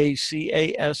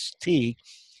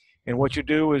 And what you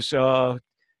do is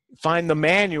find the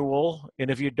manual,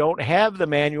 and if you don't have the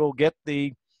manual, get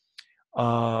the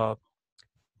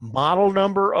model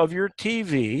number of your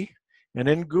TV, and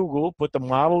in Google, put the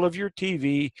model of your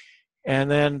TV,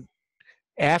 and then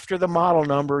after the model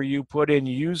number, you put in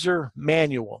user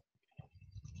manual.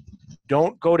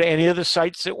 Don't go to any of the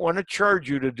sites that want to charge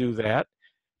you to do that.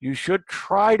 You should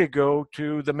try to go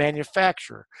to the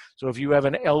manufacturer. So if you have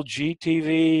an LG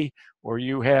TV or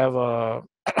you have a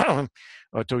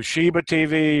Toshiba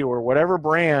TV or whatever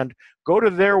brand, go to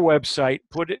their website,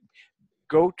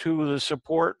 go to the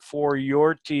support for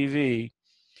your TV,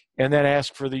 and then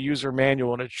ask for the user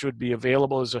manual, and it should be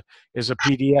available as a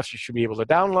PDF. You should be able to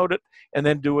download it and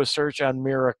then do a search on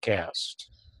Miracast.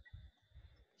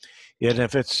 And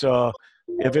if it's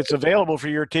available for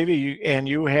your TV and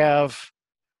you have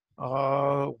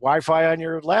Wi-Fi on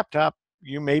your laptop,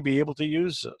 you may be able to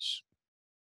use this.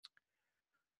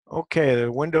 Okay,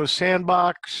 the Windows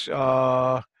Sandbox.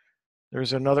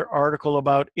 There's another article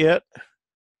about it.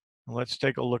 Let's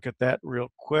take a look at that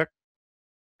real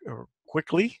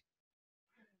quickly.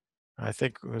 I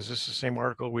think, was this the same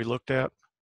article we looked at?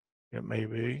 It may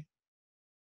be.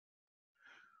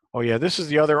 Oh yeah, this is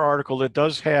the other article that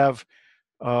does have,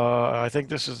 I think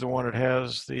this is the one that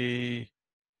has the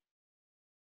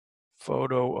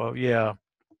photo of, yeah.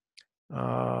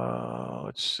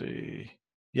 Let's see.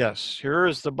 Yes, here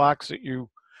is the box that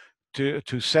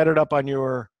to set it up on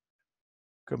your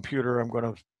computer. I'm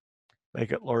going to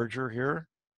make it larger here.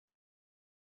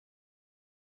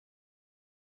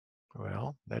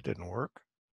 Well, that didn't work.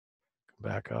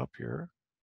 Come back up here.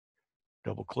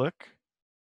 Double click.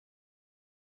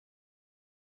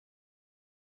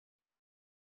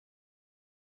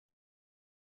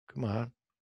 Come on.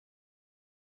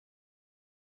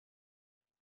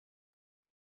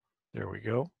 There we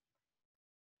go.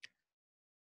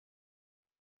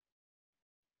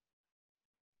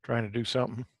 Trying to do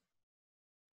something.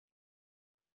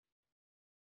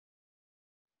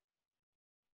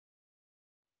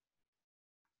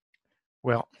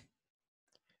 Well,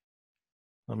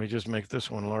 let me just make this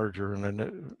one larger, and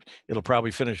then it'll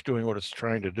probably finish doing what it's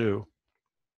trying to do.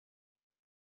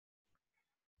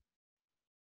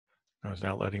 No, it's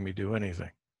not letting me do anything.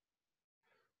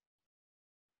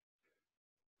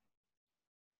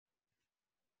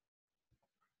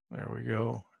 There we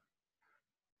go.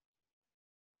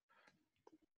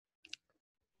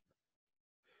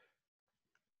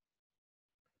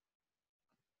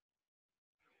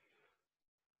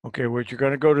 Okay, what you're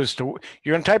going to go to is you're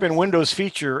going to type in Windows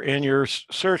feature in your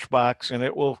search box, and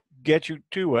it will get you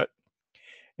to it.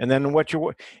 And then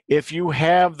if you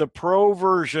have the Pro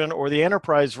version or the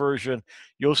Enterprise version,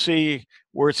 you'll see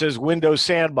where it says Windows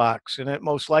Sandbox, and it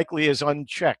most likely is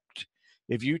unchecked.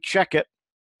 If you check it,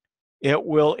 it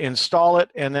will install it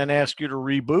and then ask you to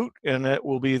reboot, and it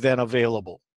will be then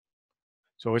available.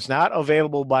 So it's not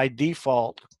available by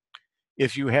default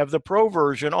if you have the Pro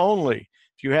version only.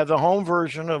 If If you have the home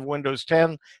version of Windows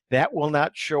 10, that will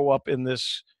not show up in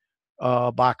this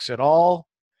box at all.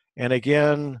 And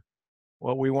again,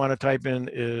 what we want to type in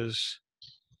is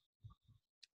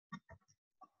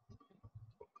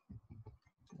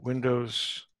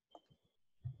Windows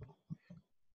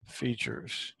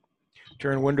features.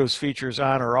 Turn Windows features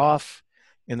on or off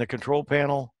in the control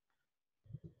panel.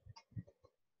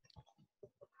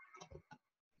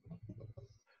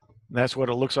 That's what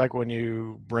it looks like when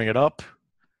you bring it up.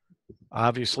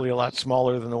 Obviously a lot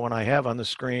smaller than the one I have on the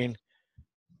screen.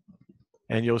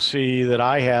 And you'll see that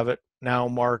I have it now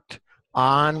marked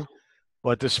on,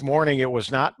 but this morning it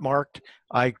was not marked.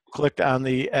 I clicked on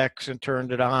the X and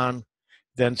turned it on,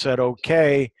 then said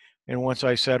okay. And once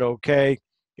I said okay,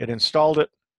 it installed it.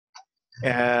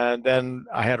 And then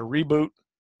I had a reboot.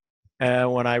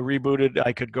 And when I rebooted,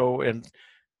 I could go and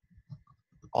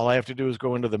all I have to do is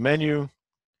go into the menu.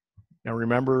 Now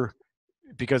remember,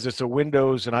 because it's a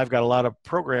Windows and I've got a lot of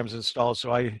programs installed,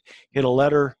 so I hit a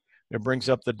letter, it brings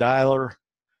up the dialer.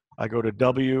 I go to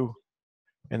W,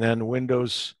 and then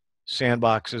Windows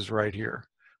Sandbox is right here.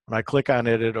 When I click on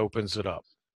it, it opens it up.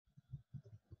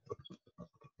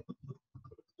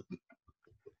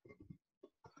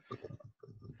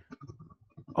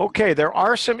 Okay, there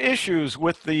are some issues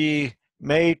with the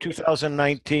May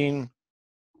 2019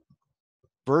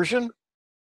 version.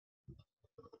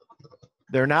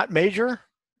 They're not major.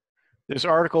 This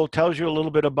article tells you a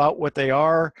little bit about what they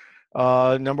are.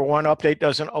 Number one, update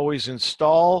doesn't always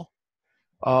install.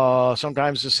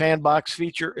 Sometimes the sandbox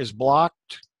feature is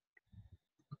blocked.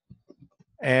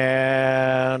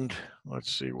 And let's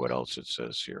see what else it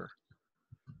says here.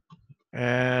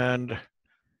 And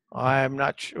I'm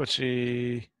not sure, let's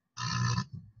see.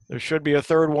 There should be a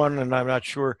third one, and I'm not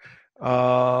sure.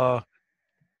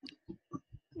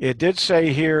 It did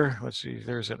say here, let's see,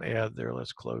 there's an ad there.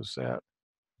 Let's close that.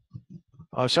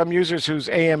 Some users whose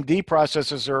AMD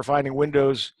processors are finding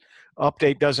Windows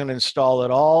update doesn't install at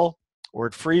all, or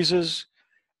it freezes.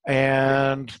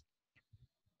 And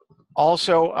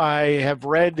also, I have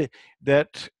read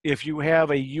that if you have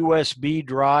a USB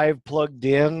drive plugged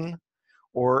in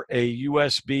or a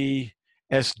USB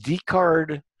SD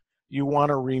card, you want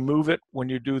to remove it when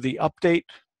you do the update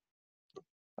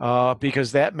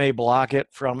because that may block it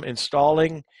from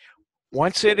installing.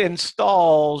 Once it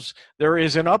installs, there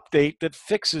is an update that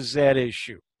fixes that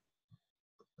issue.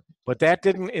 But that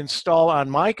didn't install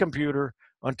on my computer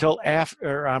until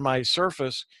after, on my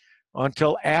Surface,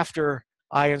 until after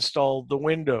I installed the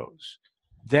Windows.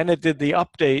 Then it did the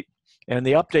update, and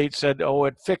the update said, oh,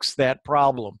 it fixed that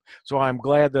problem. So I'm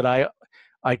glad that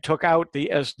I took out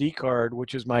the SD card,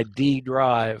 which is my D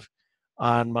drive,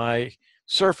 on my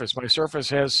Surface. My Surface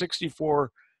has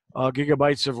 64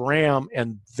 gigabytes of RAM,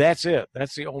 and that's it.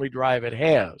 That's the only drive it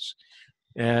has.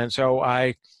 And so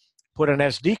I put an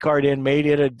SD card in, made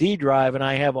it a D drive, and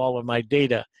I have all of my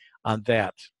data on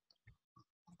that.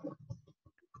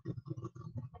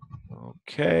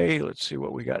 Okay, let's see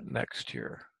what we got next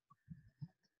here.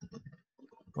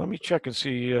 Let me check and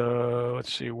see,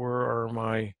 let's see, where are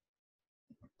my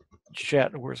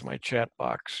chat, where's my chat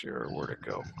box here? Where'd it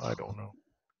go? I don't know.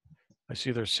 I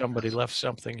see there's somebody left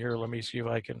something here. Let me see if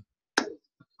I can.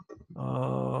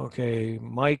 Okay,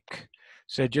 Mike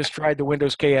said just tried the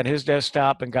Windows K on his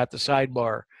desktop and got the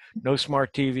sidebar. No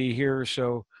smart TV here,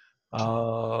 so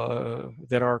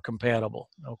that are compatible.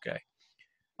 Okay.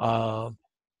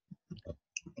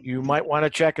 You might want to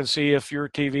check and see if your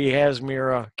TV has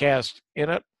Miracast in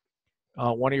it.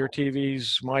 One of your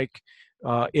TVs, Mike,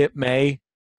 it may,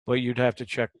 but you'd have to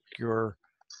check your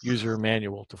user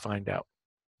manual to find out.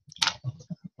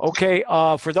 Okay,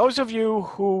 for those of you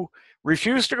who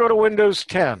refuse to go to Windows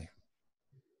 10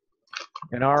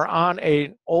 and are on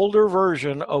an older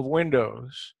version of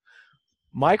Windows,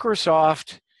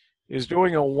 Microsoft is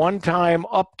doing a one-time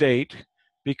update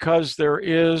because there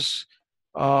is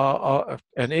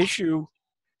an issue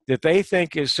that they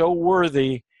think is so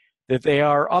worthy that they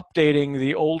are updating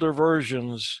the older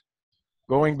versions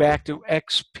going back to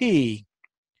XP,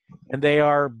 and they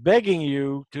are begging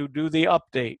you to do the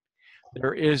update.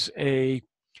 There is a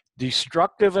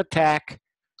destructive attack,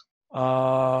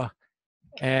 and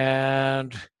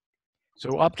so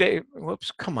update, whoops,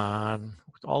 come on,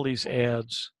 with all these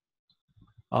ads.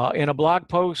 In a blog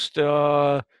post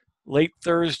late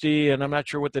Thursday, and I'm not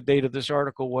sure what the date of this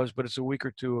article was, but it's a week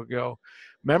or two ago,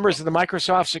 members of the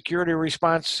Microsoft Security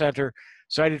Response Center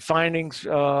cited findings,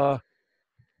 let's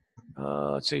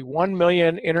see, 1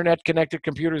 million internet-connected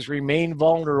computers remain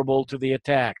vulnerable to the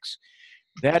attacks.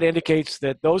 That indicates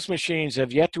that those machines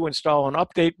have yet to install an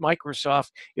update Microsoft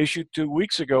issued 2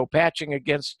 weeks ago, patching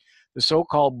against the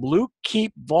so-called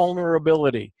BlueKeep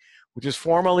vulnerability, which is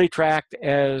formally tracked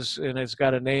as, and it's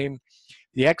got a name,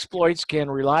 the exploits can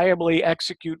reliably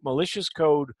execute malicious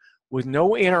code with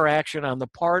no interaction on the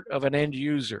part of an end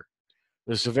user.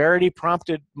 The severity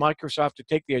prompted Microsoft to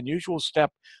take the unusual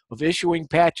step of issuing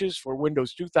patches for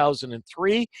Windows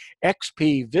 2003,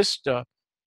 XP, Vista,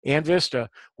 and Vista,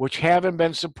 which haven't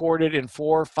been supported in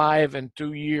 4, 5, and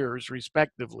 2 years,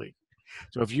 respectively.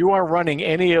 So if you are running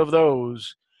any of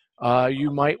those,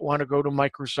 you might want to go to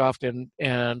Microsoft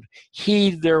and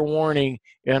heed their warning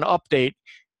and update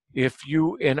if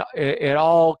you at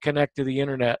all connect to the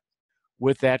internet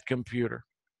with that computer.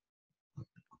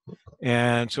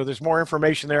 And so there's more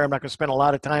information there. I'm not going to spend a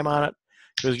lot of time on it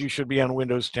because you should be on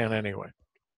Windows 10 anyway.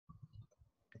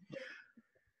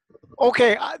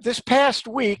 Okay, this past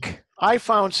week, I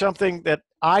found something that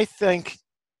I think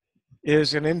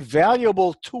is an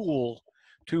invaluable tool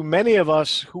to many of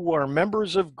us who are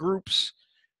members of groups,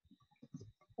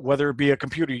 whether it be a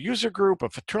computer user group, a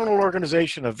fraternal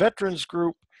organization, a veterans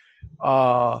group,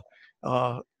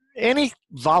 any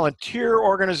volunteer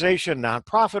organization,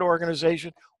 nonprofit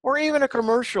organization, or even a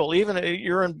commercial. Even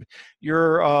you're an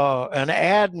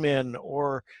admin,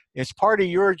 or it's part of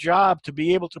your job to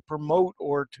be able to promote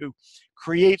or to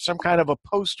create some kind of a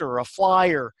poster, a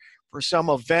flyer for some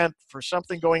event, for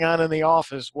something going on in the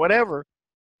office, whatever.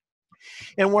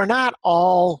 And we're not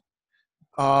all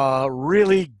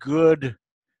really good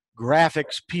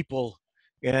graphics people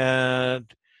and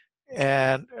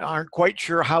aren't quite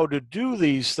sure how to do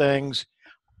these things.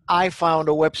 I found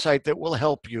a website that will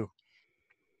help you.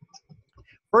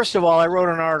 First of all, I wrote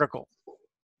an article.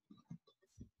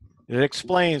 It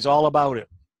explains all about it.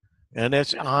 And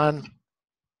it's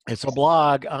a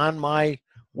blog on my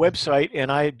website, and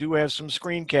I do have some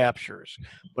screen captures.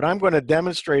 But I'm going to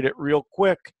demonstrate it real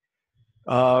quick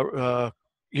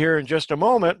here in just a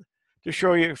moment to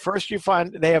show you. First, you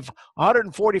find they have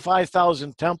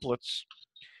 145,000 templates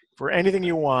for anything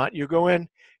you want. You go in,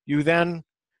 you then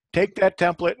take that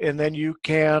template, and then you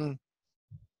can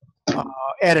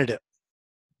edit it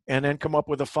and then come up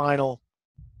with a final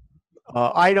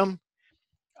item.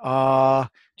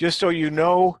 Just so you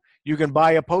know, you can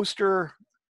buy a poster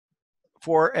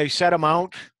for a set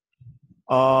amount,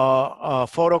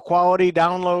 photo quality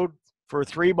download for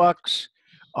 $3.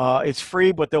 It's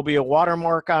free, but there'll be a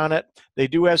watermark on it. They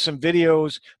do have some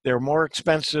videos. They're more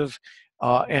expensive,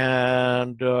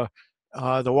 and the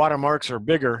watermarks are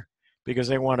bigger because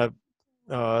they want to.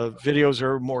 Videos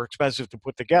are more expensive to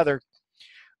put together,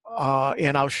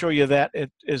 and I'll show you that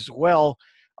as well.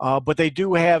 But they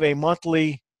do have a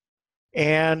monthly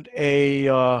and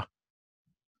a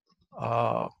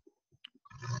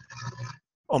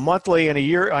monthly and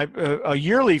a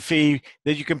yearly fee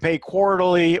that you can pay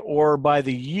quarterly or by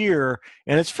the year,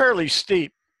 and it's fairly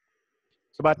steep.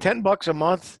 It's about $10 a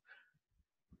month.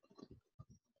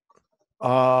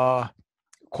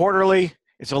 Quarterly,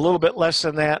 it's a little bit less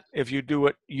than that if you do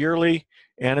it yearly,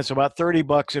 and it's about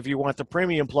 $30 if you want the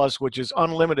Premium Plus, which is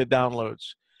unlimited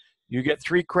downloads. You get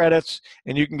 3 credits,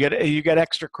 and you get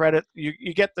extra credit.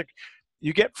 You get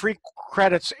free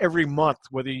credits every month,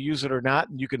 whether you use it or not,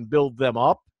 and you can build them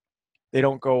up. They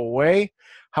don't go away.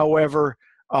 However,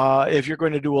 if you're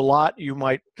going to do a lot, you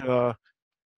might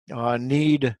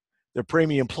need the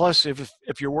Premium Plus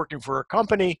if you're working for a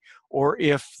company, or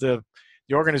if the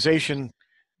organization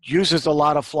uses a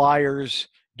lot of flyers,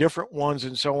 different ones,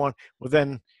 and so on. Well,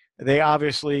 then they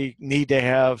obviously need to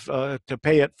have to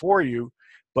pay it for you,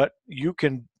 but you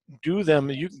can do them.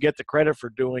 You can get the credit for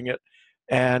doing it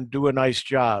and do a nice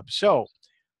job. So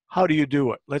how do you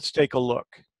do it? Let's take a look.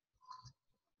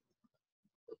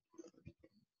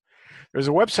 There's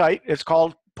a website. It's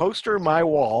called Poster My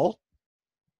Wall,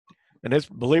 and it's,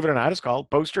 believe it or not, it's called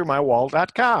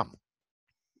postermywall.com.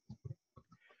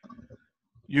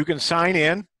 You can sign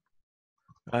in,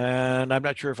 and I'm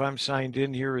not sure if I'm signed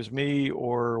in here as me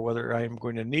or whether I'm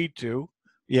going to need to.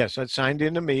 Yes, that's signed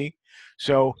into me.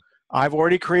 So I've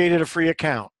already created a free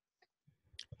account.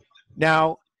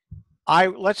 Now,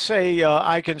 let's say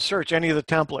I can search any of the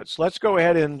templates. Let's go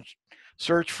ahead and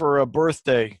search for a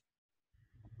birthday.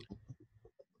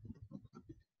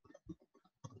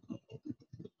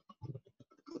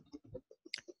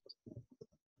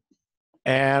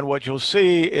 And what you'll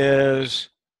see is,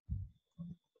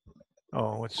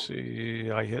 let's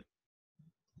see, I hit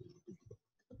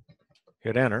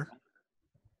enter.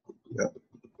 Yep.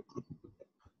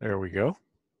 There we go.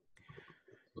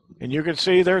 And you can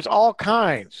see there's all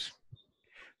kinds.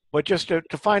 But just to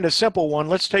find a simple one,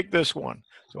 let's take this one.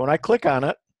 So when I click on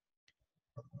it,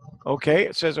 okay,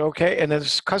 it says okay, and then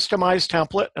it's customized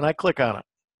template, and I click on it.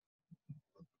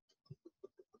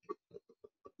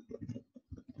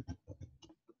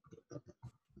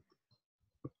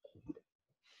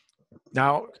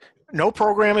 Now, no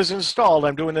program is installed.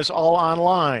 I'm doing this all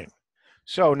online.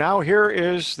 So now here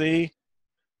is the,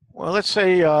 well, let's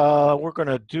say we're going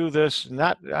to do this.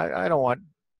 Not, I don't want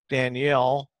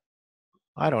Danielle.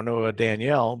 I don't know a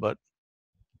Danielle, but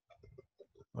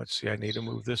let's see. I need to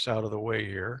move this out of the way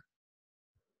here.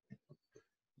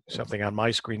 Something on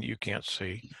my screen that you can't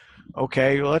see.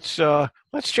 Okay, let's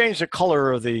change the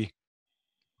color of the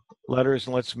letters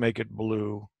and let's make it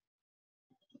blue.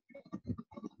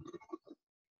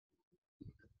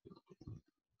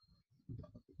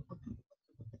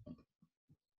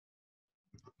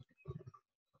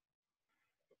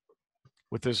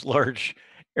 With this large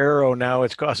arrow now,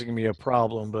 it's causing me a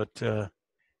problem, but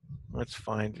let's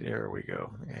find, there we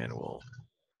go. And we'll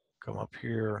come up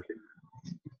here.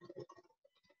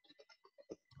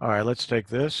 All right, let's take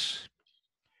this.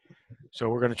 So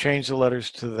we're going to change the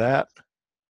letters to that.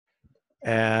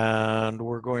 And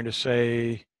we're going to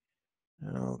say,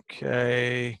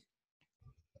 okay.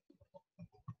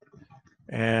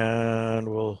 And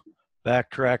we'll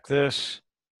backtrack this.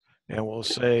 And we'll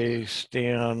say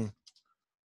Stan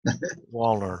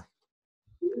Wallner.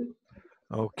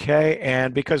 Okay,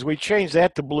 and because we changed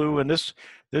that to blue, and this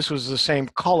was the same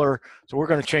color, so we're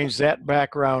going to change that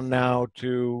background now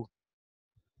to,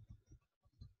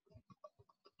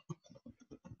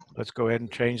 let's go ahead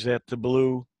and change that to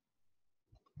blue.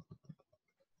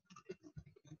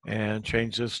 And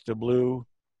change this to blue.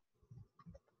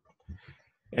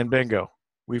 And bingo,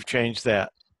 we've changed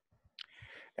that.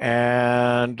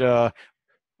 And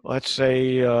let's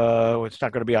say it's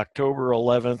not going to be October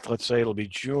 11th. Let's say it'll be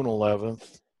June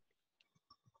 11th.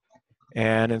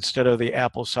 And instead of the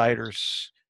apple cider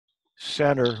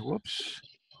center, whoops,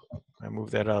 I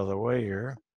moved that out of the way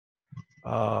here.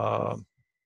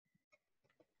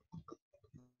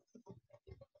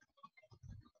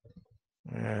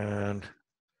 And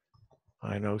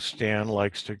I know Stan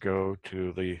likes to go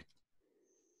to the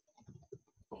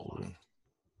golden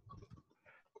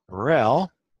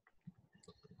corral.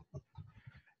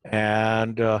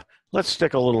 And let's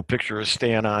stick a little picture of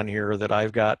Stan on here that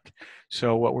I've got.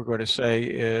 So what we're going to say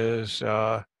is,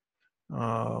 let's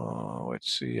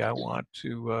see, I want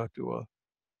to do a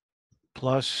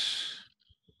plus.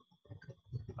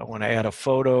 I want to add a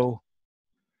photo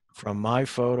from my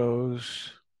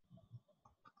photos.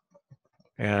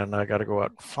 And I got to go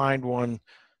out and find one.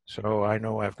 So I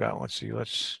know I've got, let's see,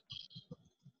 let's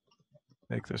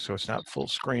make this so it's not full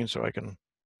screen so I can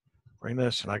bring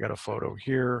this, and I got a photo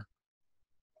here.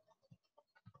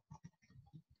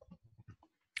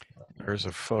 There's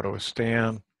a photo of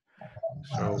Stan.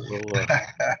 So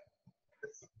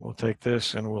we'll take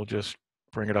this and we'll just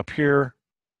bring it up here.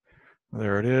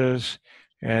 There it is.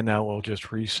 And now we'll just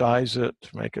resize it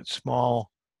to make it small.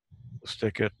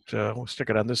 We'll stick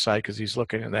it on this side because he's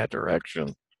looking in that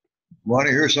direction. Want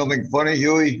to hear something funny,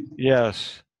 Huey?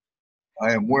 Yes.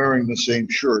 I am wearing the same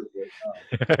shirt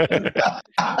right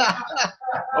now.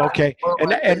 Okay,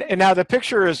 and now the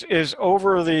picture is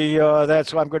over the that,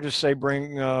 so I'm going to say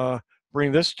bring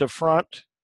this to front,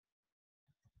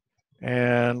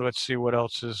 and let's see what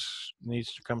else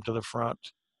needs to come to the front.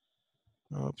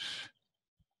 Oops.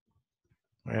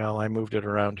 Well, I moved it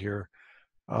around here.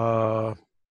 Now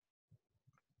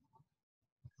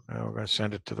we're going to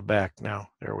send it to the back now.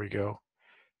 There we go,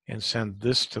 and send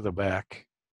this to the back.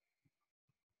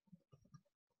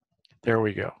 There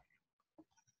we go.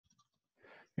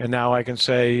 And now I can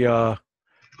say it's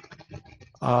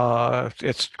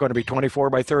going to be 24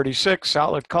 by 36,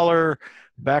 solid color,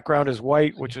 background is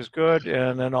white, which is good.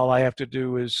 And then all I have to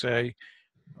do is say,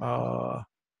 let's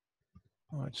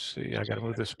see, I got to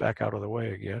move this back out of the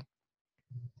way again.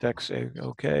 Text save,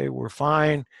 okay, we're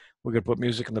fine. We could put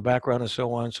music in the background and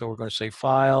so on. So we're going to say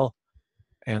file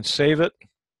and save it.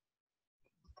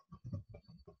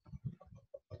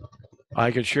 I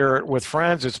can share it with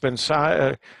friends. It's been,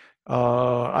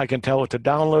 I can tell it to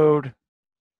download.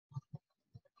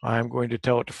 I'm going to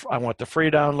tell it I want the free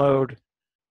download.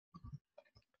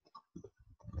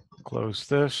 Close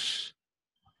this.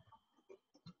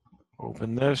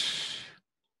 Open this.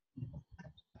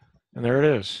 And there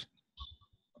it is.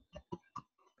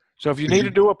 So if you need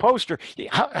to do a poster,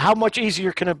 how much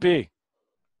easier can it be?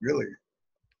 Really?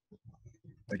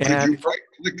 Could you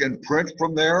right-click and print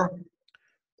from there?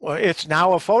 Well, it's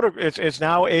now a photo. It's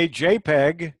now a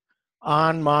JPEG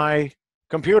on my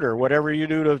computer. Whatever you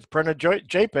do to print a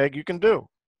JPEG, you can do.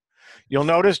 You'll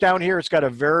notice down here it's got a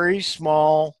very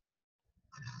small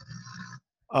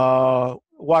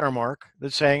watermark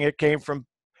that's saying it came from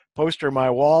Poster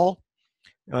My Wall.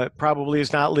 It probably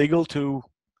is not legal to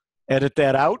edit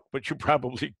that out, but you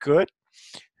probably could.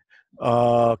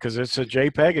 because it's a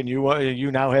JPEG, and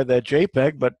you now have that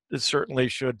JPEG, but it certainly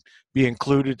should be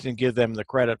included and give them the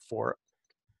credit for it.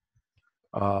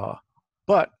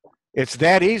 But it's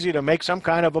that easy to make some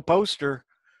kind of a poster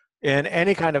in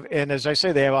any kind of, and as I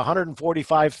say, they have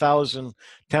 145,000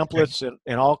 templates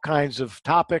in all kinds of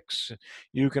topics.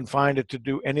 You can find it to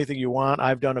do anything you want.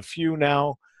 I've done a few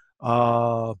now.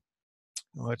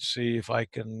 Let's see if I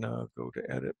can go to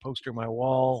edit poster my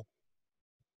wall.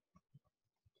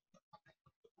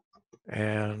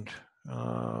 And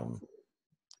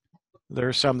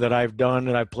there's some that I've done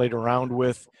and I've played around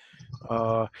with.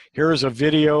 Here's a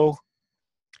video,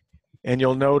 and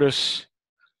you'll notice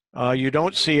you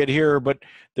don't see it here, but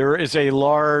there is a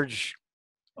large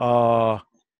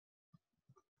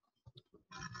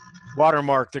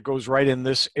watermark that goes right in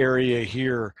this area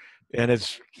here, and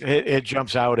it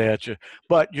jumps out at you.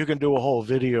 But you can do a whole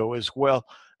video as well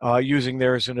using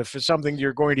theirs, and if it's something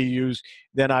you're going to use,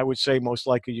 then I would say most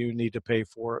likely you need to pay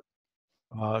for it.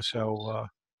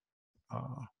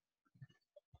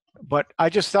 But I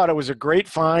just thought it was a great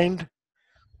find,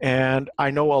 and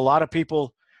I know a lot of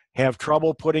people have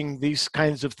trouble putting these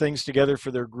kinds of things together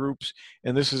for their groups,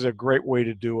 and this is a great way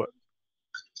to do it.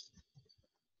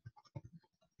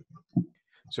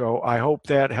 So I hope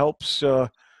that helps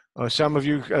some of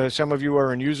you. Some of you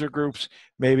are in user groups.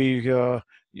 Maybe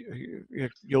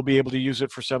you'll be able to use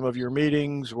it for some of your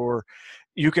meetings, or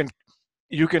you can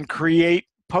create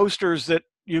posters that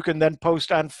you can then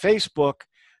post on Facebook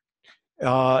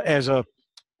as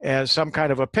some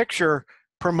kind of a picture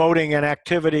promoting an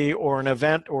activity or an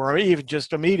event or even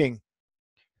just a meeting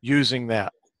using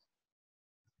that.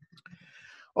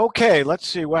 Okay, let's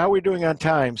see. Well, how are we doing on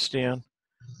time, Stan?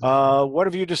 What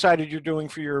have you decided you're doing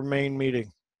for your main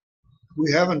meeting?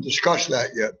 We haven't discussed that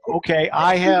yet. Okay,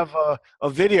 I have a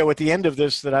video at the end of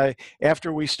this that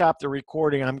after we stop the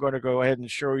recording, I'm going to go ahead and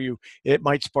show you. It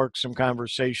might spark some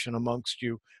conversation amongst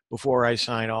you before I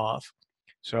sign off.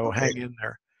 So okay. Hang in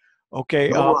there.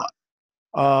 Okay,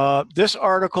 this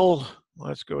article,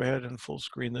 let's go ahead and full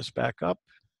screen this back up.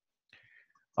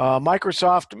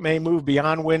 Microsoft may move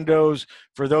beyond Windows.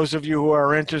 For those of you who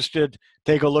are interested,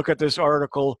 take a look at this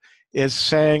article. Is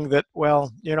saying that,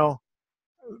 well, you know,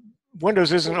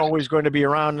 Windows isn't always going to be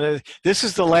around. This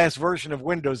is the last version of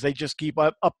Windows. They just keep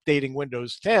updating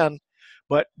Windows 10,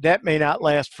 but that may not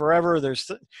last forever.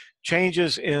 There's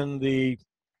changes in the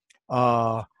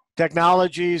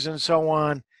technologies and so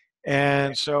on.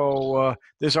 And so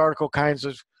this article kind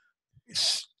of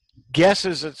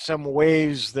guesses at some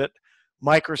ways that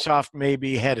Microsoft may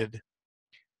be headed.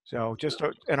 So just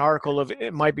an article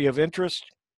it might be of interest.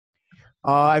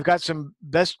 I've got some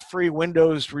best free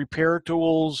Windows repair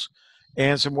tools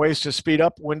and some ways to speed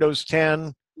up Windows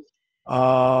 10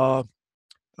 that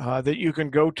you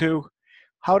can go to.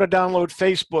 How to download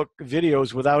Facebook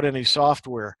videos without any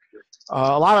software.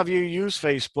 A lot of you use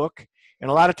Facebook, and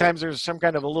a lot of times there's some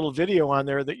kind of a little video on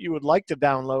there that you would like to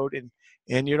download,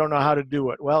 and you don't know how to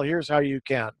do it. Well, here's how you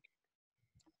can.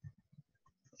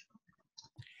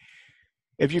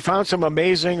 If you found some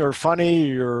amazing or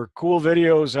funny or cool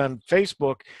videos on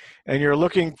Facebook and you're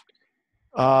looking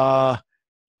to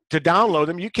download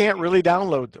them, you can't really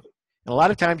download them. And a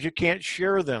lot of times you can't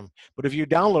share them. But if you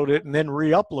download it and then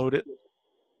re-upload it,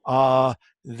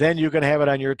 then you can have it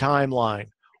on your timeline.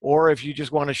 Or if you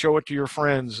just want to show it to your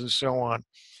friends and so on,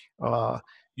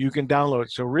 you can download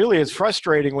it. So really it's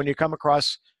frustrating when you come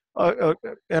across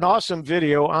an awesome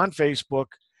video on Facebook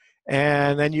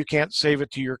and then you can't save it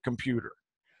to your computer.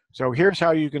 So here's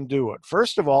how you can do it.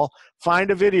 First of all, find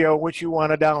a video which you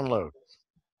want to download.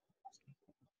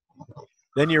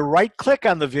 Then you right-click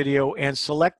on the video and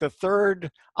select the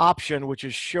third option, which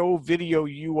is Show Video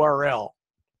URL.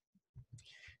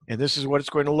 And this is what it's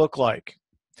going to look like.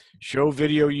 Show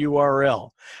Video URL.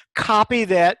 Copy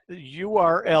that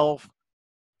URL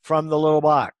from the little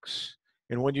box.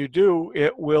 And when you do,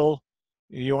 you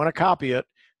want to copy it,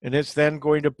 and it's then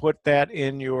going to put that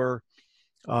in your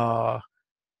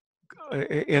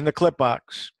in the clip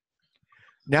box.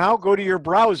 Now go to your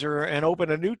browser and open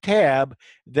a new tab,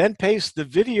 then paste the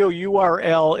video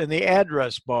URL in the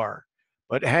address bar.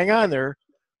 But hang on there,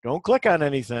 don't click on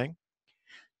anything.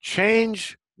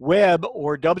 Change web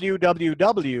or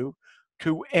www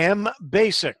to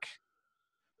mbasic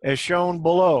as shown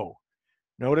below.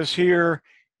 Notice here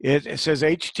it says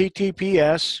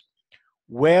https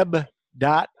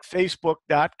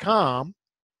web.facebook.com,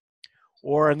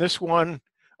 or in this one,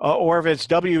 or if it's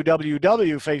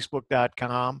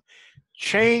www.facebook.com,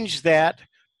 change that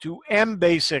to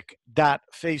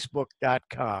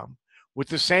mbasic.facebook.com with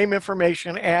the same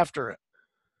information after it.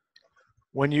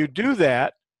 When you do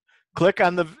that, click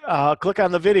on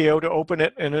the video to open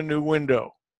it in a new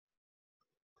window.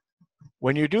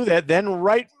 When you do that, then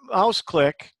right mouse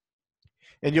click,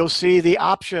 and you'll see the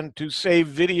option to save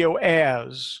video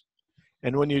as.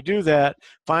 And when you do that,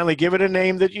 finally give it a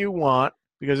name that you want,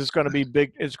 because it's going to be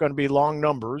big, it's going to be long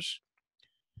numbers.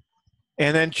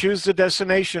 And then choose the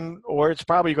destination, or it's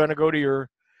probably going to go to your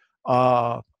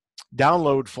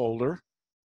download folder,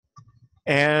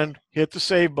 and hit the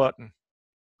save button.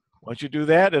 Once you do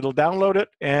that, it'll download it,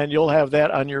 and you'll have that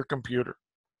on your computer.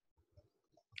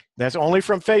 That's only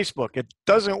from Facebook. It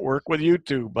doesn't work with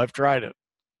YouTube. I've tried it.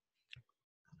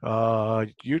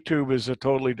 YouTube is a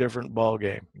totally different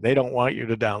ballgame. They don't want you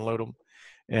to download them,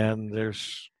 and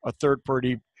there's a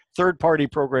third-party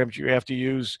programs you have to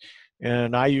use,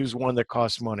 and I use one that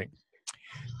costs money.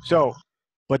 So,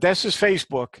 but this is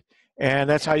Facebook, and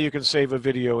that's how you can save a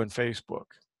video in Facebook.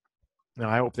 Now,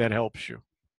 I hope that helps you.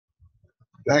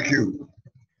 Thank you.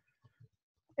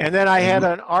 And then I had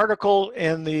an article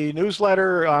in the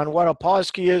newsletter on what a pause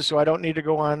key is, so I don't need to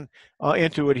go on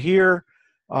into it here.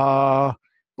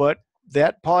 But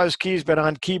that pause key has been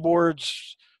on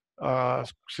keyboards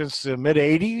since the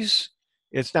mid-'80s.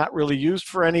 It's not really used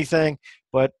for anything,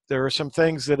 but there are some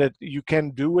things that you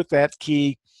can do with that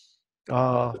key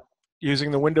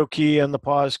using the window key and the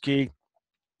pause key,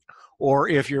 or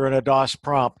if you're in a DOS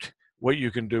prompt, what you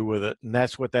can do with it. And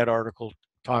that's what that article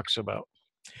talks about.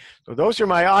 So those are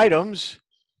my items.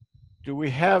 Do we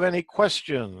have any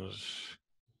questions?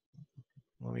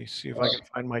 Let me see if I can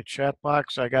find my chat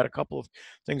box. I got a couple of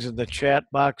things in the chat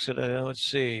box. Let's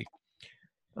see.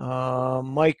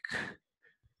 Mike,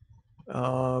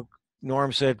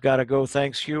 Norm said, gotta go,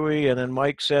 thanks, Huey. And then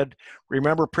Mike said,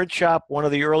 remember Print Shop, one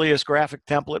of the earliest graphic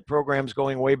template programs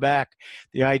going way back.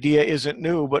 The idea isn't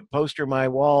new, but Poster My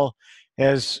Wall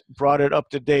has brought it up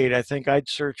to date. I think I'd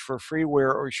search for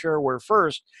freeware or shareware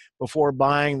first before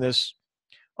buying this,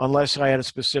 unless I had a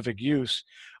specific use.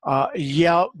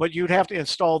 Yeah, but you'd have to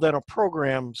install then a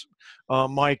program,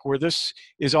 Mike, where this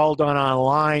is all done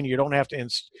online. You don't have to,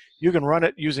 you can run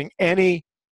it using any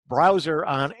browser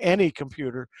on any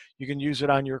computer. You can use it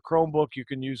on your Chromebook. You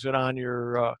can use it on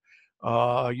your,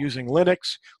 using Linux.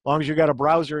 As long as you got a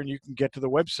browser and you can get to the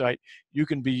website, you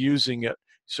can be using it.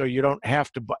 So you don't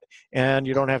have to buy, and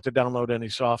you don't have to download any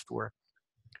software.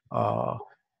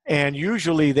 And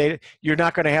usually you're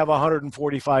not going to have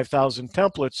 145,000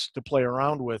 templates to play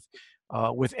around with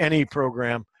any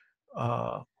program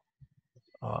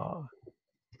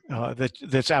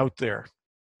that's out there.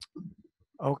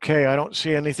 Okay, I don't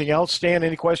see anything else. Stan,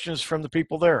 any questions from the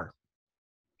people there?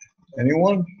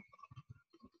 Anyone?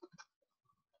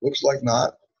 Looks like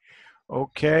not.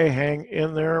 Okay, hang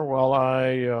in there while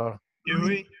I...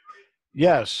 Huey?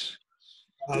 Yes.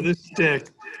 This is Dick.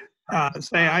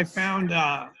 Say, I found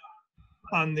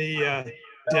on the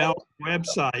Dell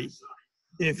website,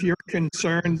 if you're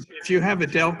concerned, if you have a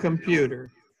Dell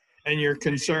computer and you're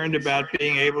concerned about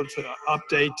being able to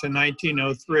update to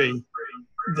 1903,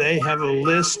 they have a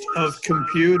list of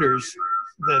computers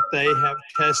that they have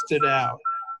tested out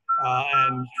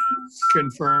and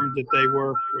confirmed that they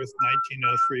work with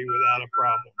 1903 without a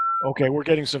problem. Okay, we're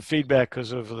getting some feedback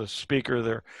because of the speaker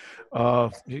there,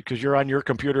 because you're on your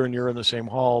computer and you're in the same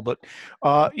hall. But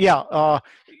yeah,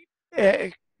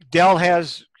 Dell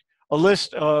has a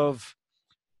list of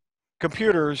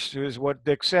computers, is what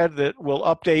Dick said, that will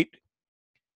update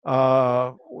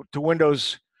to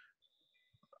Windows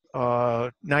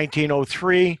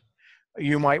 1903.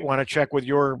 You might want to check with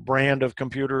your brand of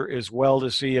computer as well to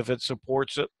see if it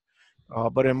supports it.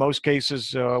 But in most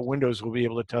cases, Windows will be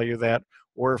able to tell you that,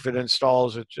 or if it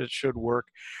installs, it should work.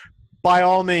 By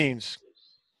all means,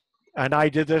 and I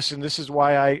did this, and this is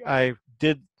why I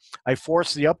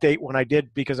forced the update when I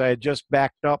did, because I had just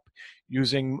backed up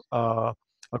using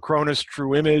Acronis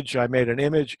True Image. I made an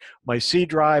image, my C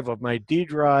drive, of my D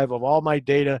drive, of all my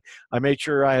data. I made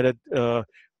sure I had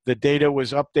the data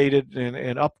was updated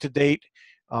and up to date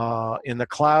in the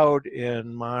cloud,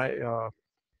 in my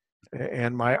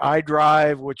and my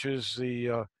iDrive, which is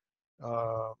the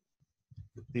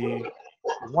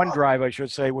OneDrive, I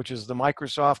should say, which is the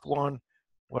Microsoft one.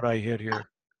 What I hit here,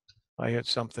 I hit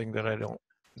something that I don't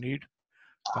need.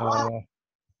 Oh,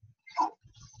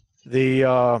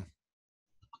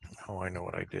 I know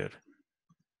what I did.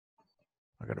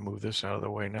 I got to move this out of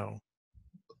the way now.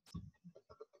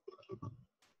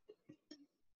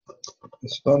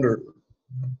 It's thunder.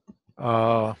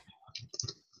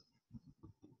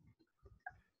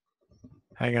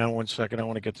 Hang on one second. I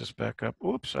want to get this back up.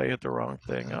 Oops, I hit the wrong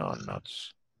thing. Oh,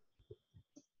 nuts.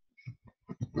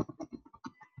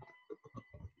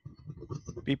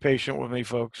 Be patient with me,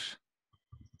 folks.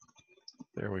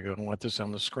 There we go. I want this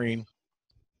on the screen.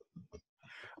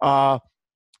 What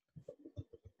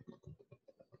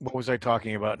was I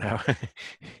talking about now? I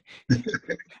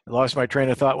lost my train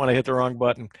of thought when I hit the wrong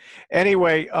button.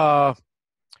 Anyway,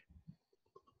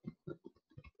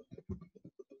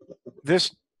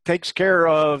 this takes care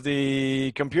of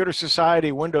the Computer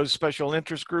Society Windows Special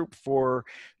Interest Group for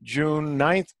June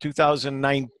 9th,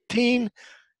 2019.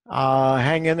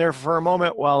 Hang in there for a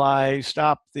moment while I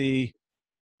stop the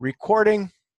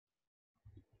recording.